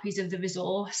hard copies of the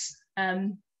resource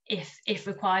if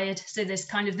required. So there's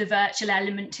kind of the virtual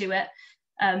element to it,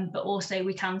 but also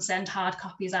we can send hard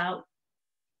copies out.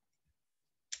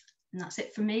 And that's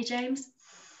it from me, James.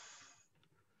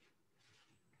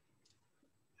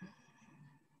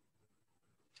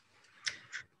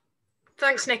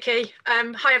 Thanks, Nikki.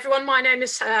 Hi, everyone. My name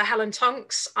is Helen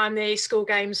Tonks. I'm the school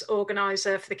games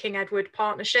organiser for the King Edward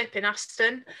Partnership in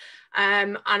Aston.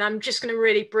 And I'm just going to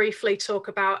really briefly talk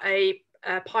about a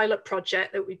pilot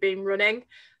project that we've been running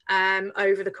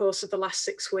over the course of the last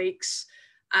 6 weeks.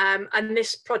 And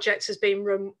this project has been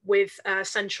run with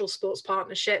Central Sports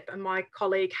Partnership and my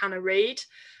colleague Hannah Reid.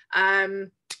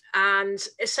 And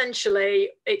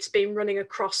essentially, it's been running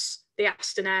across the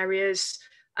Aston areas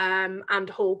and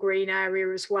Hall Green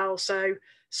area as well. So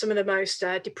some of the most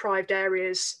deprived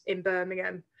areas in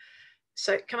Birmingham.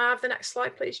 So can I have the next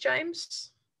slide, please,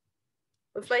 James?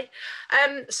 Lovely.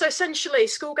 So essentially,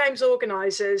 school games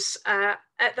organisers, at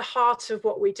the heart of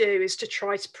what we do is to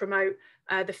try to promote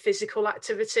the physical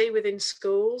activity within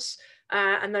schools,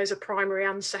 and those are primary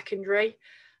and secondary.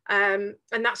 And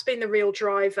that's been the real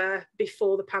driver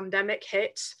before the pandemic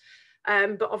hit.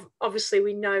 But obviously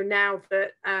we know now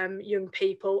that young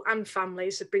people and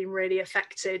families have been really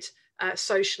affected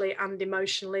socially and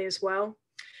emotionally as well.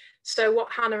 So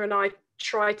what Hannah and I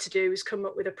tried to do is come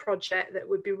up with a project that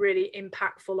would be really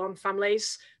impactful on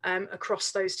families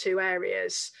across those two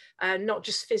areas, not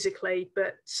just physically,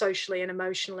 but socially and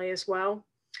emotionally as well.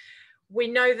 We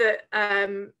know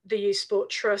that the Youth Sport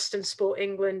Trust and Sport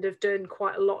England have done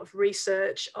quite a lot of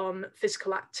research on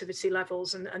physical activity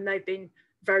levels, and they've been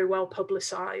very well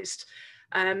publicised.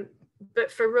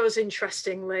 But for us,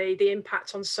 interestingly, the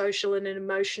impact on social and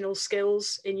emotional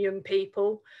skills in young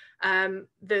people,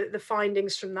 the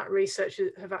findings from that research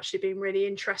have actually been really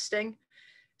interesting.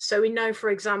 So we know,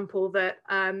 for example, that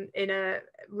in a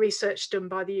research done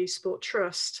by the Youth Sport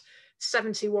Trust,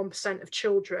 71% of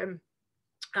children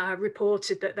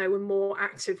reported that they were more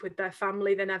active with their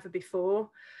family than ever before.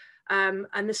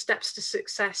 And the Steps to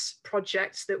Success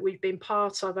projects that we've been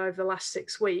part of over the last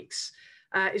 6 weeks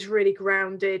is really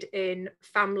grounded in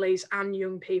families and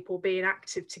young people being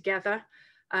active together.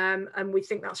 And we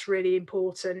think that's really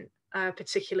important,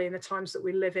 particularly in the times that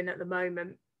we live in at the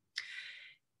moment.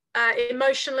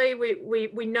 Emotionally,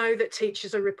 we know that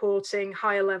teachers are reporting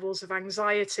higher levels of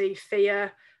anxiety,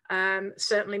 fear,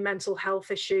 certainly mental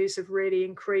health issues have really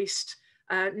increased.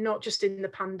 Not just in the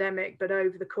pandemic, but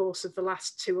over the course of the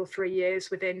last 2 or 3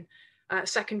 years within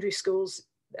secondary schools,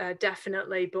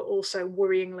 definitely, but also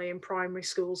worryingly in primary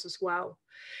schools as well.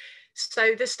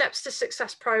 So the Steps to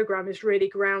Success programme is really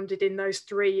grounded in those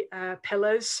 3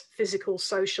 pillars: physical,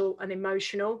 social and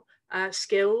emotional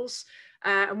skills.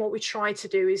 And what we try to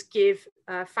do is give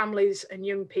families and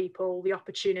young people the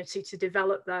opportunity to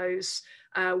develop those,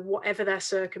 whatever their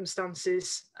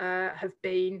circumstances have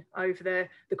been over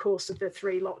the course of the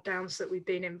 3 lockdowns that we've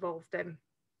been involved in.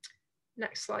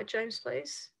 Next slide, James,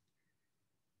 please.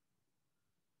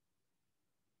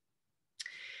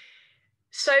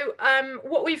 So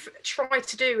what we've tried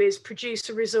to do is produce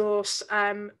a resource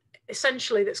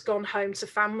essentially that's gone home to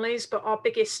families, but our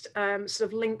biggest sort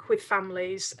of link with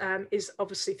families is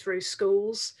obviously through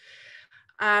schools.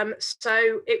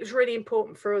 So it was really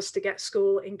important for us to get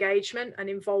school engagement and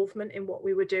involvement in what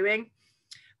we were doing.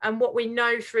 And what we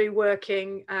know through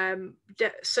working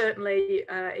certainly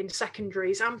in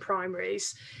secondaries and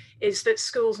primaries is that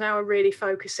schools now are really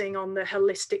focusing on the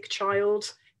holistic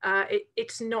child.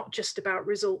 It's not just about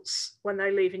results when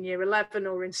they leave in year 11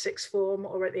 or in sixth form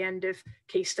or at the end of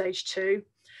Key Stage 2.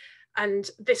 And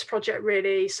this project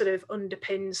really sort of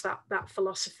underpins that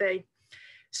philosophy.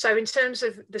 So in terms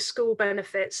of the school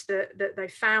benefits that they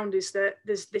found is that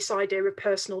there's this idea of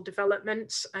personal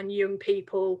development and young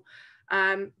people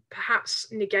perhaps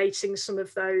negating some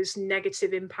of those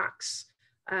negative impacts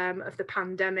of the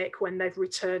pandemic when they've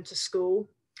returned to school.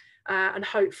 And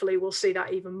hopefully we'll see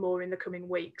that even more in the coming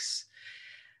weeks.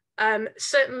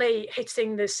 Certainly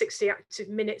hitting the 60 active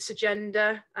minutes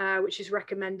agenda, which is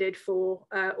recommended for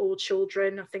all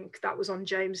children. I think that was on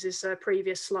James's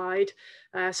previous slide.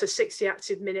 So 60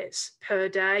 active minutes per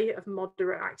day of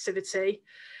moderate activity.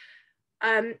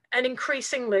 And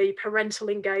increasingly parental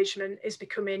engagement is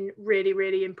becoming really,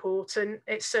 really important.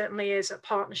 It certainly is at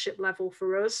partnership level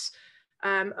for us.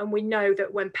 And we know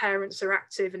that when parents are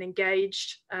active and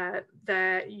engaged,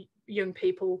 their young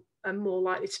people are more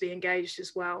likely to be engaged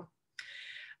as well.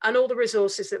 And all the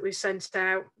resources that we've sent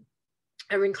out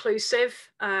are inclusive,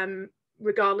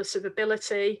 regardless of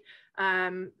ability.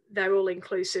 They're all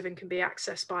inclusive and can be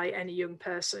accessed by any young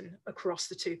person across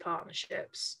the 2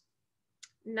 partnerships.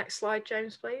 Next slide,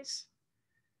 James, please.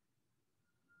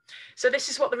 So this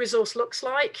is what the resource looks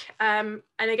like. And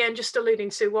again, just alluding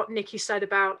to what Nikki said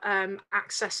about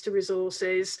access to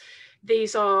resources,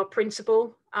 these are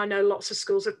printable. I know lots of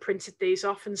schools have printed these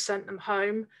off and sent them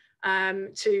home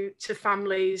to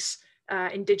families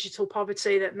in digital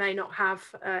poverty that may not have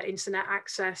internet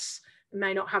access,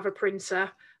 may not have a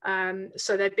printer.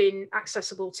 So they've been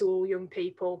accessible to all young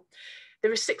people.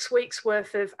 There are 6 weeks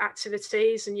worth of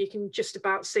activities, and you can just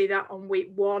about see that on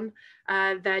week 1.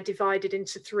 They're divided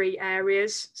into 3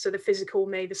 areas. So the physical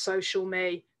me, the social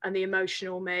me, and the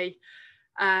emotional me.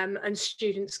 And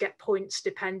students get points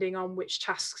depending on which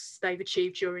tasks they've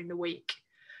achieved during the week.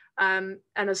 And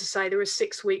as I say, there are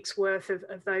 6 weeks worth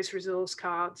of those resource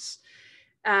cards.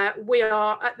 We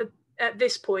are at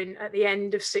this point at the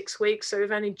end of 6 weeks, so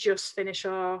we've only just finished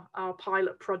our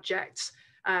pilot project.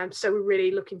 So we're really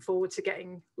looking forward to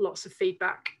getting lots of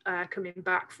feedback coming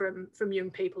back from young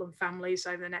people and families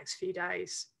over the next few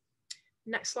days.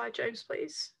 Next slide, James,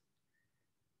 please.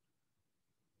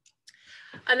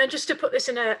 And then just to put this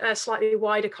in a slightly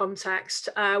wider context,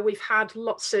 we've had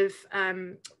lots of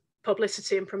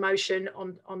publicity and promotion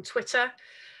on Twitter,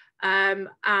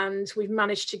 and we've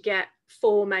managed to get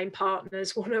 4 main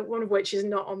partners, one of which is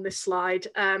not on this slide,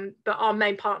 but our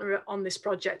main partner on this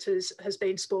project has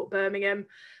been Sport Birmingham,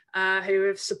 who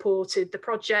have supported the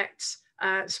project,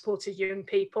 supported young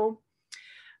people.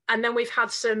 And then we've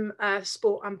had some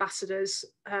sport ambassadors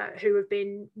who have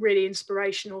been really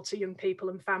inspirational to young people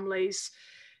and families.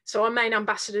 So our main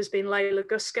ambassador has been Layla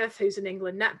Gusketh, who's an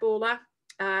England netballer.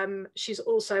 She's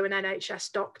also an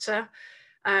NHS doctor,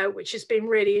 which has been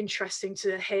really interesting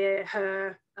to hear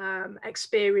her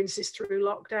experiences through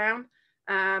lockdown,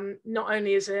 not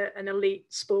only as an elite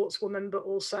sportswoman, but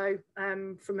also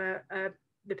from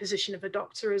the position of a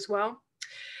doctor as well.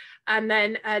 And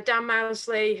then Dan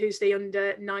Mousley, who's the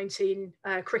under-19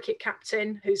 cricket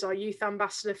captain, who's our youth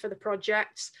ambassador for the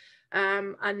project.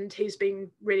 And he's been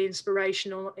really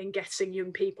inspirational in getting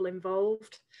young people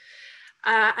involved.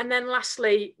 And then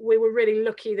lastly, we were really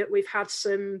lucky that we've had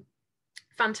some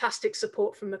fantastic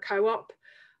support from the co-op.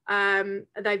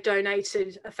 They've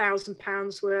donated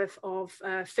 £1,000 worth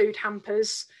of food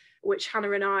hampers, which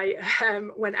Hannah and I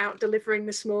went out delivering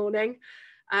this morning.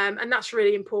 And that's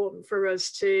really important for us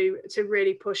to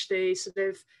really push the sort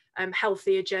of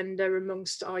healthy agenda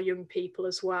amongst our young people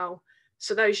as well.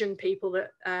 So those young people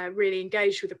that really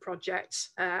engaged with the project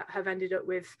have ended up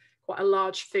with quite a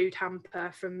large food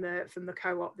hamper from the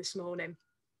co-op this morning.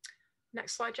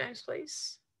 Next slide, James,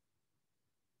 please.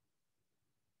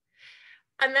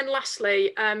 And then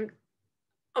lastly,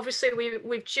 obviously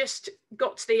we've just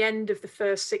got to the end of the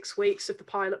first 6 weeks of the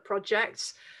pilot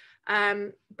project.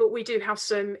 but we do have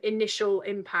some initial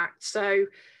impact. So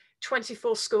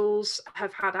 24 schools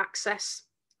have had access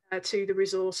to the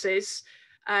resources.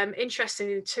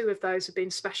 Interestingly, 2 of those have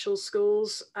been special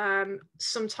schools.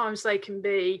 Sometimes they can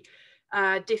be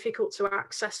difficult to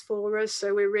access for us,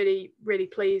 so we're really, really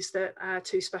pleased that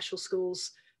 2 special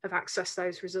schools have accessed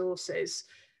those resources.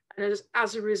 And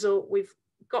as a result, we've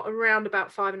got around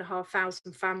about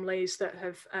 5,500 families that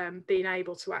have been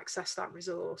able to access that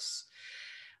resource.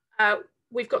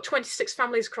 We've got 26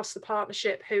 families across the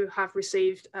partnership who have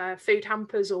received food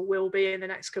hampers or will be in the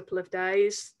next couple of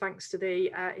days, thanks to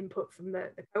the input from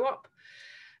the co-op.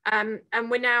 And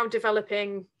we're now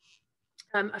developing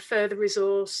a further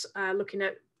resource, looking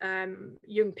at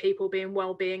young people being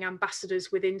wellbeing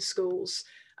ambassadors within schools.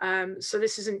 So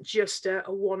this isn't just a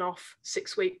one-off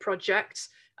 6-week project.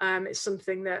 It's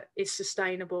something that is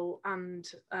sustainable and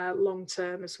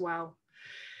long-term as well.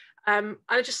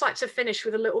 I'd just like to finish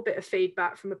with a little bit of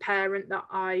feedback from a parent that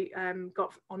I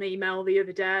got on email the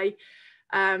other day.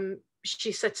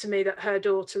 She said to me that her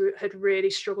daughter had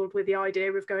really struggled with the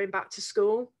idea of going back to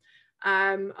school.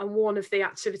 And one of the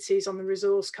activities on the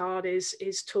resource card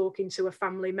is talking to a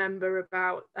family member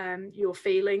about your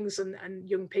feelings and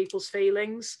young people's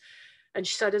feelings. And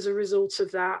she said as a result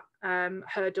of that,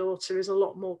 her daughter is a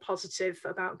lot more positive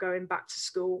about going back to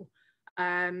school.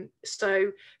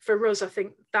 So for us, I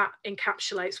think that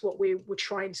encapsulates what we were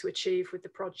trying to achieve with the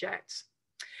project.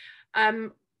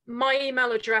 My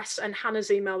email address and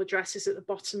Hannah's email address is at the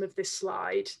bottom of this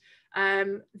slide.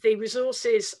 The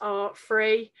resources are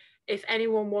free. If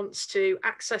anyone wants to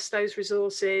access those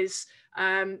resources,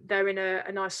 they're in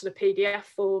a nice sort of PDF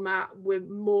format. We're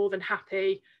more than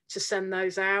happy to send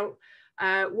those out.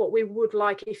 What we would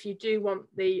like, if you do want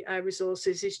the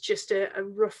resources, is just a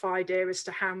rough idea as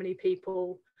to how many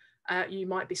people you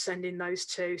might be sending those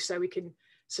to, so we can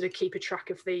sort of keep a track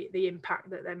of the impact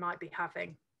that they might be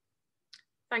having.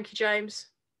 Thank you, James.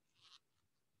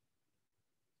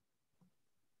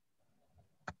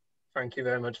 Thank you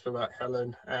very much for that,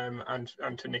 Helen, and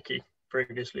to Nikki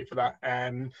previously for that.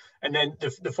 And then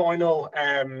the final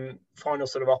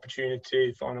sort of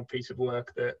opportunity, final piece of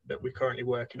work that we're currently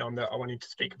working on that I wanted to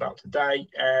speak about today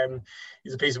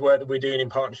is a piece of work that we're doing in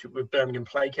partnership with Birmingham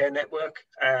Play Care Network.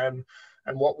 And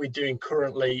what we're doing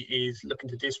currently is looking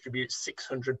to distribute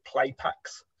 600 play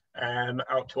packs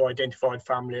out to identified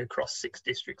family across 6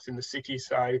 districts in the city.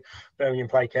 So Birmingham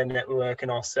Play Care Network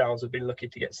and ourselves have been looking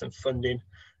to get some funding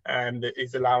that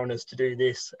is allowing us to do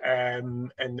this,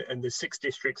 and the 6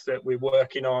 districts that we're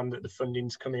working on that the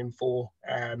funding's come in for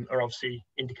are obviously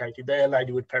indicated there: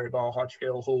 Ladywood, Perry-Barr, Hodge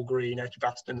Hill, Hall Green,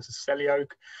 Edgbaston, and Selly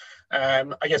Oak.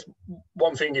 I guess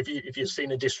one thing, if you've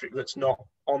seen a district that's not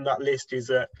on that list, is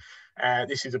that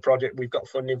this is a project we've got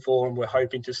funding for and we're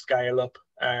hoping to scale up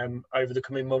over the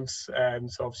coming months.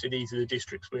 So obviously these are the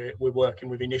districts we're working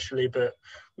with initially, but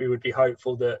we would be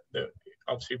hopeful that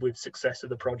obviously with success of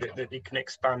the project that it can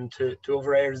expand to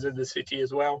other areas of the city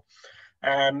as well.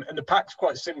 And the packs,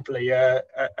 quite simply,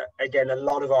 again, a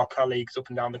lot of our colleagues up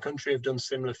and down the country have done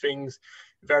similar things,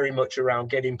 very much around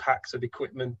getting packs of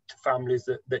equipment to families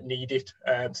that need it.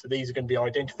 So these are going to be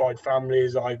identified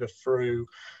families either through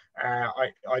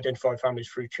identified families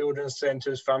through children's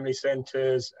centres, family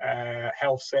centres,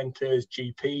 health centres,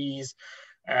 GPs,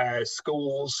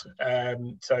 schools.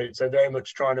 So very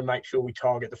much trying to make sure we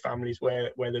target the families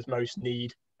where there's most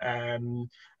need. And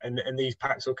these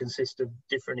packs will consist of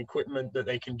different equipment that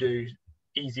they can do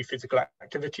easy physical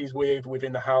activities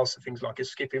within the house, so things like a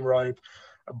skipping rope,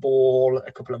 a ball,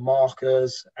 a couple of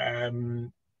markers,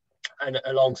 and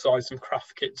alongside some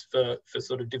craft kits for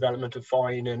sort of development of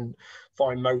fine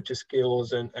motor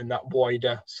skills and that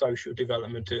wider social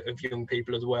development of young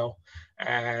people as well.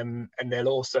 And there'll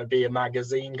also be a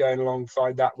magazine going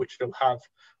alongside that, which will have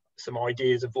some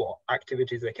ideas of what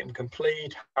activities they can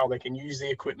complete, how they can use the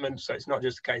equipment. So it's not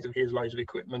just a case of here's loads of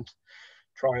equipment,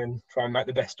 try and make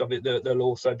the best of it. There'll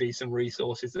also be some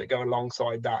resources that go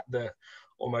alongside that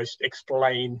almost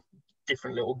explain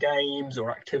different little games or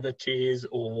activities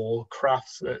or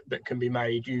crafts that can be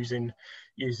made using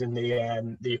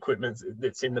the equipment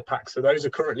that's in the pack. So those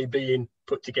are currently being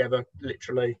put together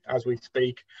literally as we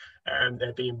speak, and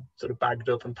they're being sort of bagged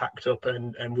up and packed up,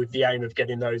 and with the aim of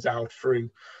getting those out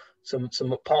through some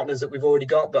partners that we've already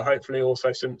got, but hopefully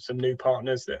also some new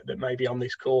partners that may be on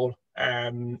this call,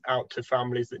 out to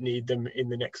families that need them in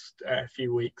the next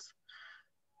few weeks.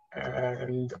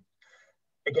 And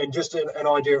again, just an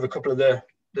idea of a couple of the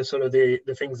sort of the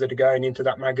things that are going into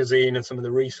that magazine and some of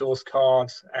the resource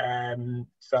cards.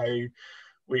 So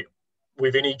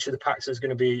within each of the packs there's going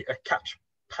to be a catch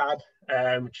pad,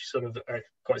 which is sort of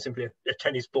quite simply a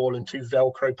tennis ball and 2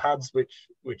 Velcro pads,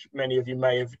 which many of you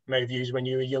may have used when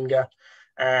you were younger.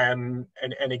 And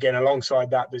again, alongside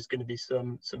that, there's going to be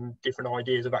some different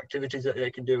ideas of activities that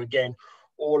they can do. Again,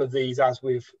 all of these, as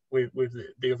with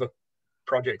the other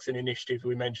projects and initiatives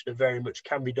we mentioned, are very much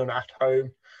can be done at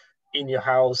home, in your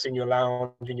house, in your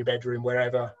lounge, in your bedroom,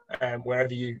 wherever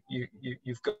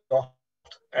you've got.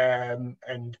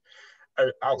 And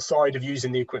outside of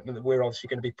using the equipment that we're obviously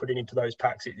going to be putting into those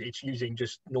packs, it's using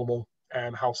just normal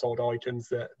household items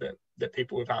that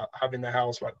people would have in their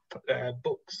house, like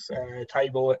books,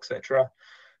 table, etc.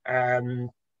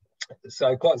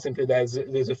 So quite simply, there's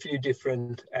a few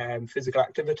different physical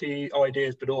activity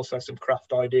ideas, but also some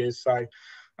craft ideas. So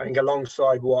I think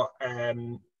alongside what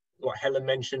Helen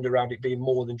mentioned around it being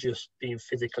more than just being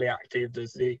physically active,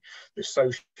 there's the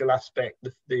social aspect,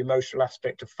 the emotional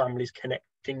aspect of families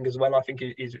connecting as well. I think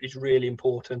is really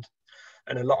important.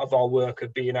 And a lot of our work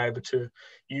of being able to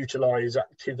utilise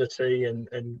activity and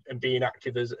being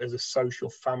active as a social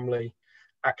family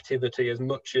activity, as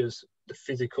much as the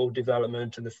physical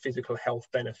development and the physical health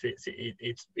benefits,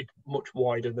 it's much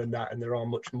wider than that, and there are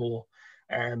much more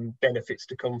benefits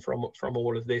to come from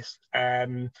all of this.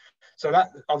 So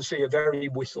that obviously a very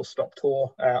whistle-stop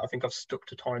tour. I think I've stuck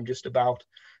to time just about,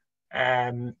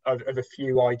 of a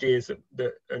few ideas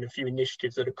that and a few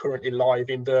initiatives that are currently live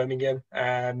in Birmingham.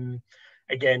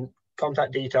 Again,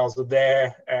 contact details are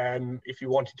there if you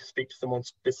wanted to speak to someone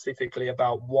specifically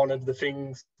about one of the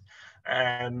things,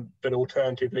 but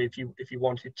alternatively, if you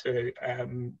wanted to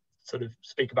sort of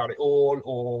speak about it all,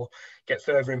 or get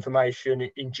further information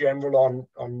in general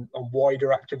on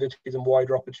wider activities and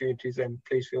wider opportunities, then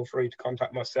please feel free to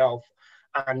contact myself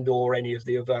and or any of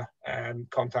the other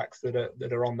contacts that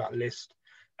are on that list.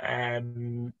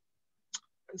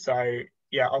 So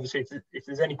yeah, obviously if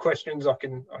there's any questions, I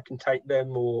can take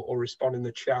them or respond in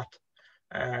the chat.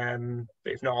 But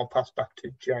if not, I'll pass back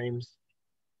to James.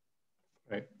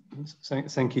 Great.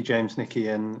 Thank you, James, Nikki,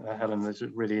 and Helen. There's a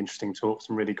really interesting talk,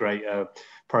 some really great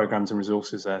programs and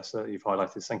resources there, so that you've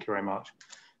highlighted. Thank you very much.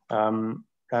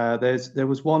 There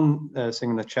was one thing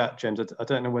in the chat, James. I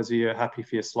don't know whether you're happy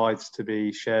for your slides to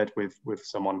be shared with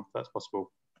someone, if that's possible.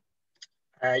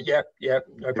 Yeah,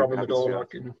 no problem at all.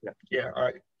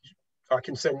 I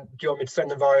can send. Do you want me to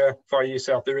send them via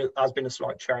yourself? There has been a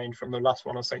slight change from the last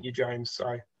one I sent you, James.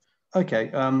 So. Okay.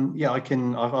 Yeah, I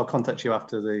can. I'll contact you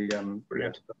after the.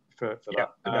 Brilliant. For yeah.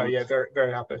 that. Yeah. Very,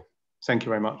 very happy. Thank you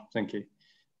very much. Thank you.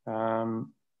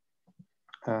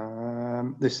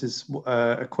 This is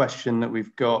a question that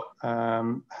we've got.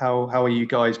 How are you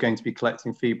guys going to be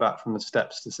collecting feedback from the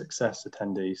Steps to Success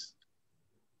attendees?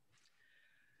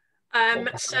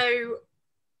 So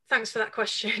thanks for that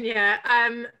question. Yeah,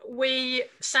 we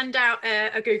send out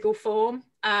a Google form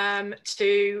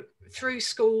through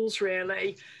schools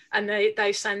really, and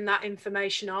they send that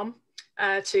information on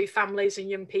to families and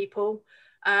young people.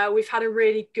 We've had a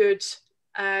really good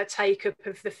take up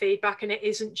of the feedback, and it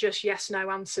isn't just yes no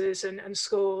answers and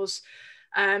scores.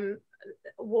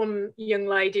 One young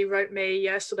lady wrote me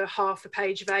sort of half a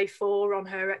page of A4 on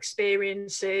her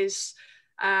experiences,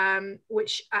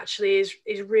 which actually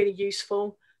is really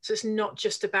useful. So it's not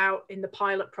just about, in the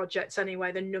pilot projects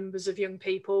anyway, the numbers of young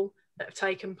people that have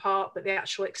taken part, but the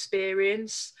actual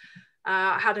experience.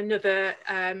 I had another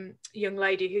young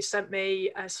lady who sent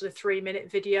me a sort of 3-minute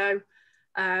video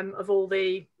of all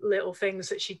the little things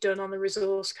that she'd done on the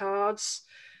resource cards.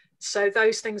 So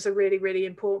those things are really, really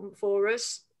important for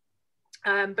us.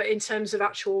 But in terms of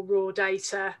actual raw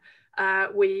data,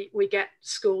 we get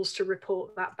schools to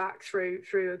report that back through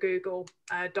a Google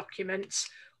document,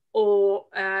 or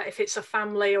if it's a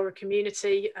family or a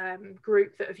community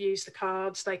group that have used the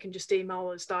cards, they can just email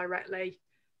us directly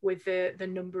with the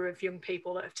number of young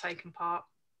people that have taken part.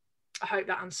 I hope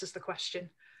that answers the question.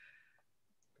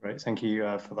 Great, thank you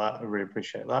for that. I really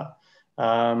appreciate that.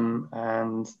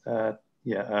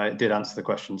 Yeah, it did answer the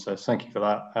question, so thank you for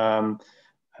that.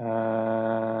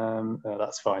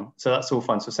 That's fine. So that's all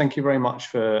fine. So thank you very much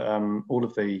for all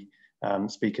of the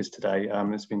speakers today.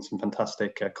 It's been some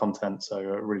fantastic content, so I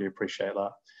really appreciate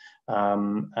that.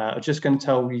 I'm just going to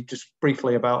tell you just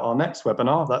briefly about our next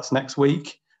webinar. That's next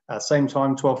week, same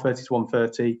time, 12:30 to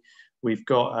 1:30. We've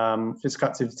got physical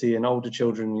activity in older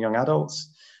children and young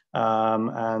adults,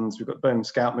 and we've got Birmingham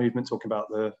Scout Movement talking about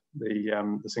the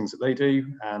things that they do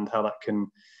and how that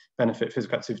can benefit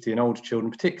physical activity in older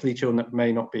children, particularly children that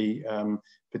may not be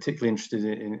particularly interested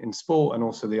in sport, and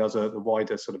also the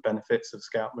wider sort of benefits of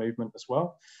Scout movement as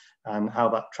well, and how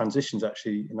that transitions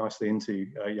actually nicely into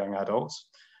young adults.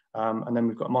 And then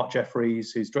we've got Mark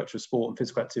Jeffries, who's Director of Sport and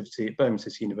Physical Activity at Birmingham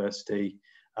City University,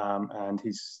 and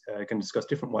he's going to discuss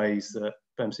different ways that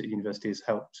Birmingham City University has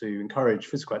helped to encourage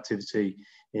physical activity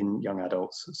in young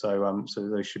adults. So, so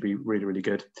those should be really, really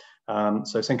good.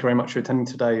 So thank you very much for attending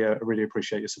today. I really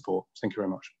appreciate your support. Thank you very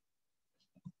much.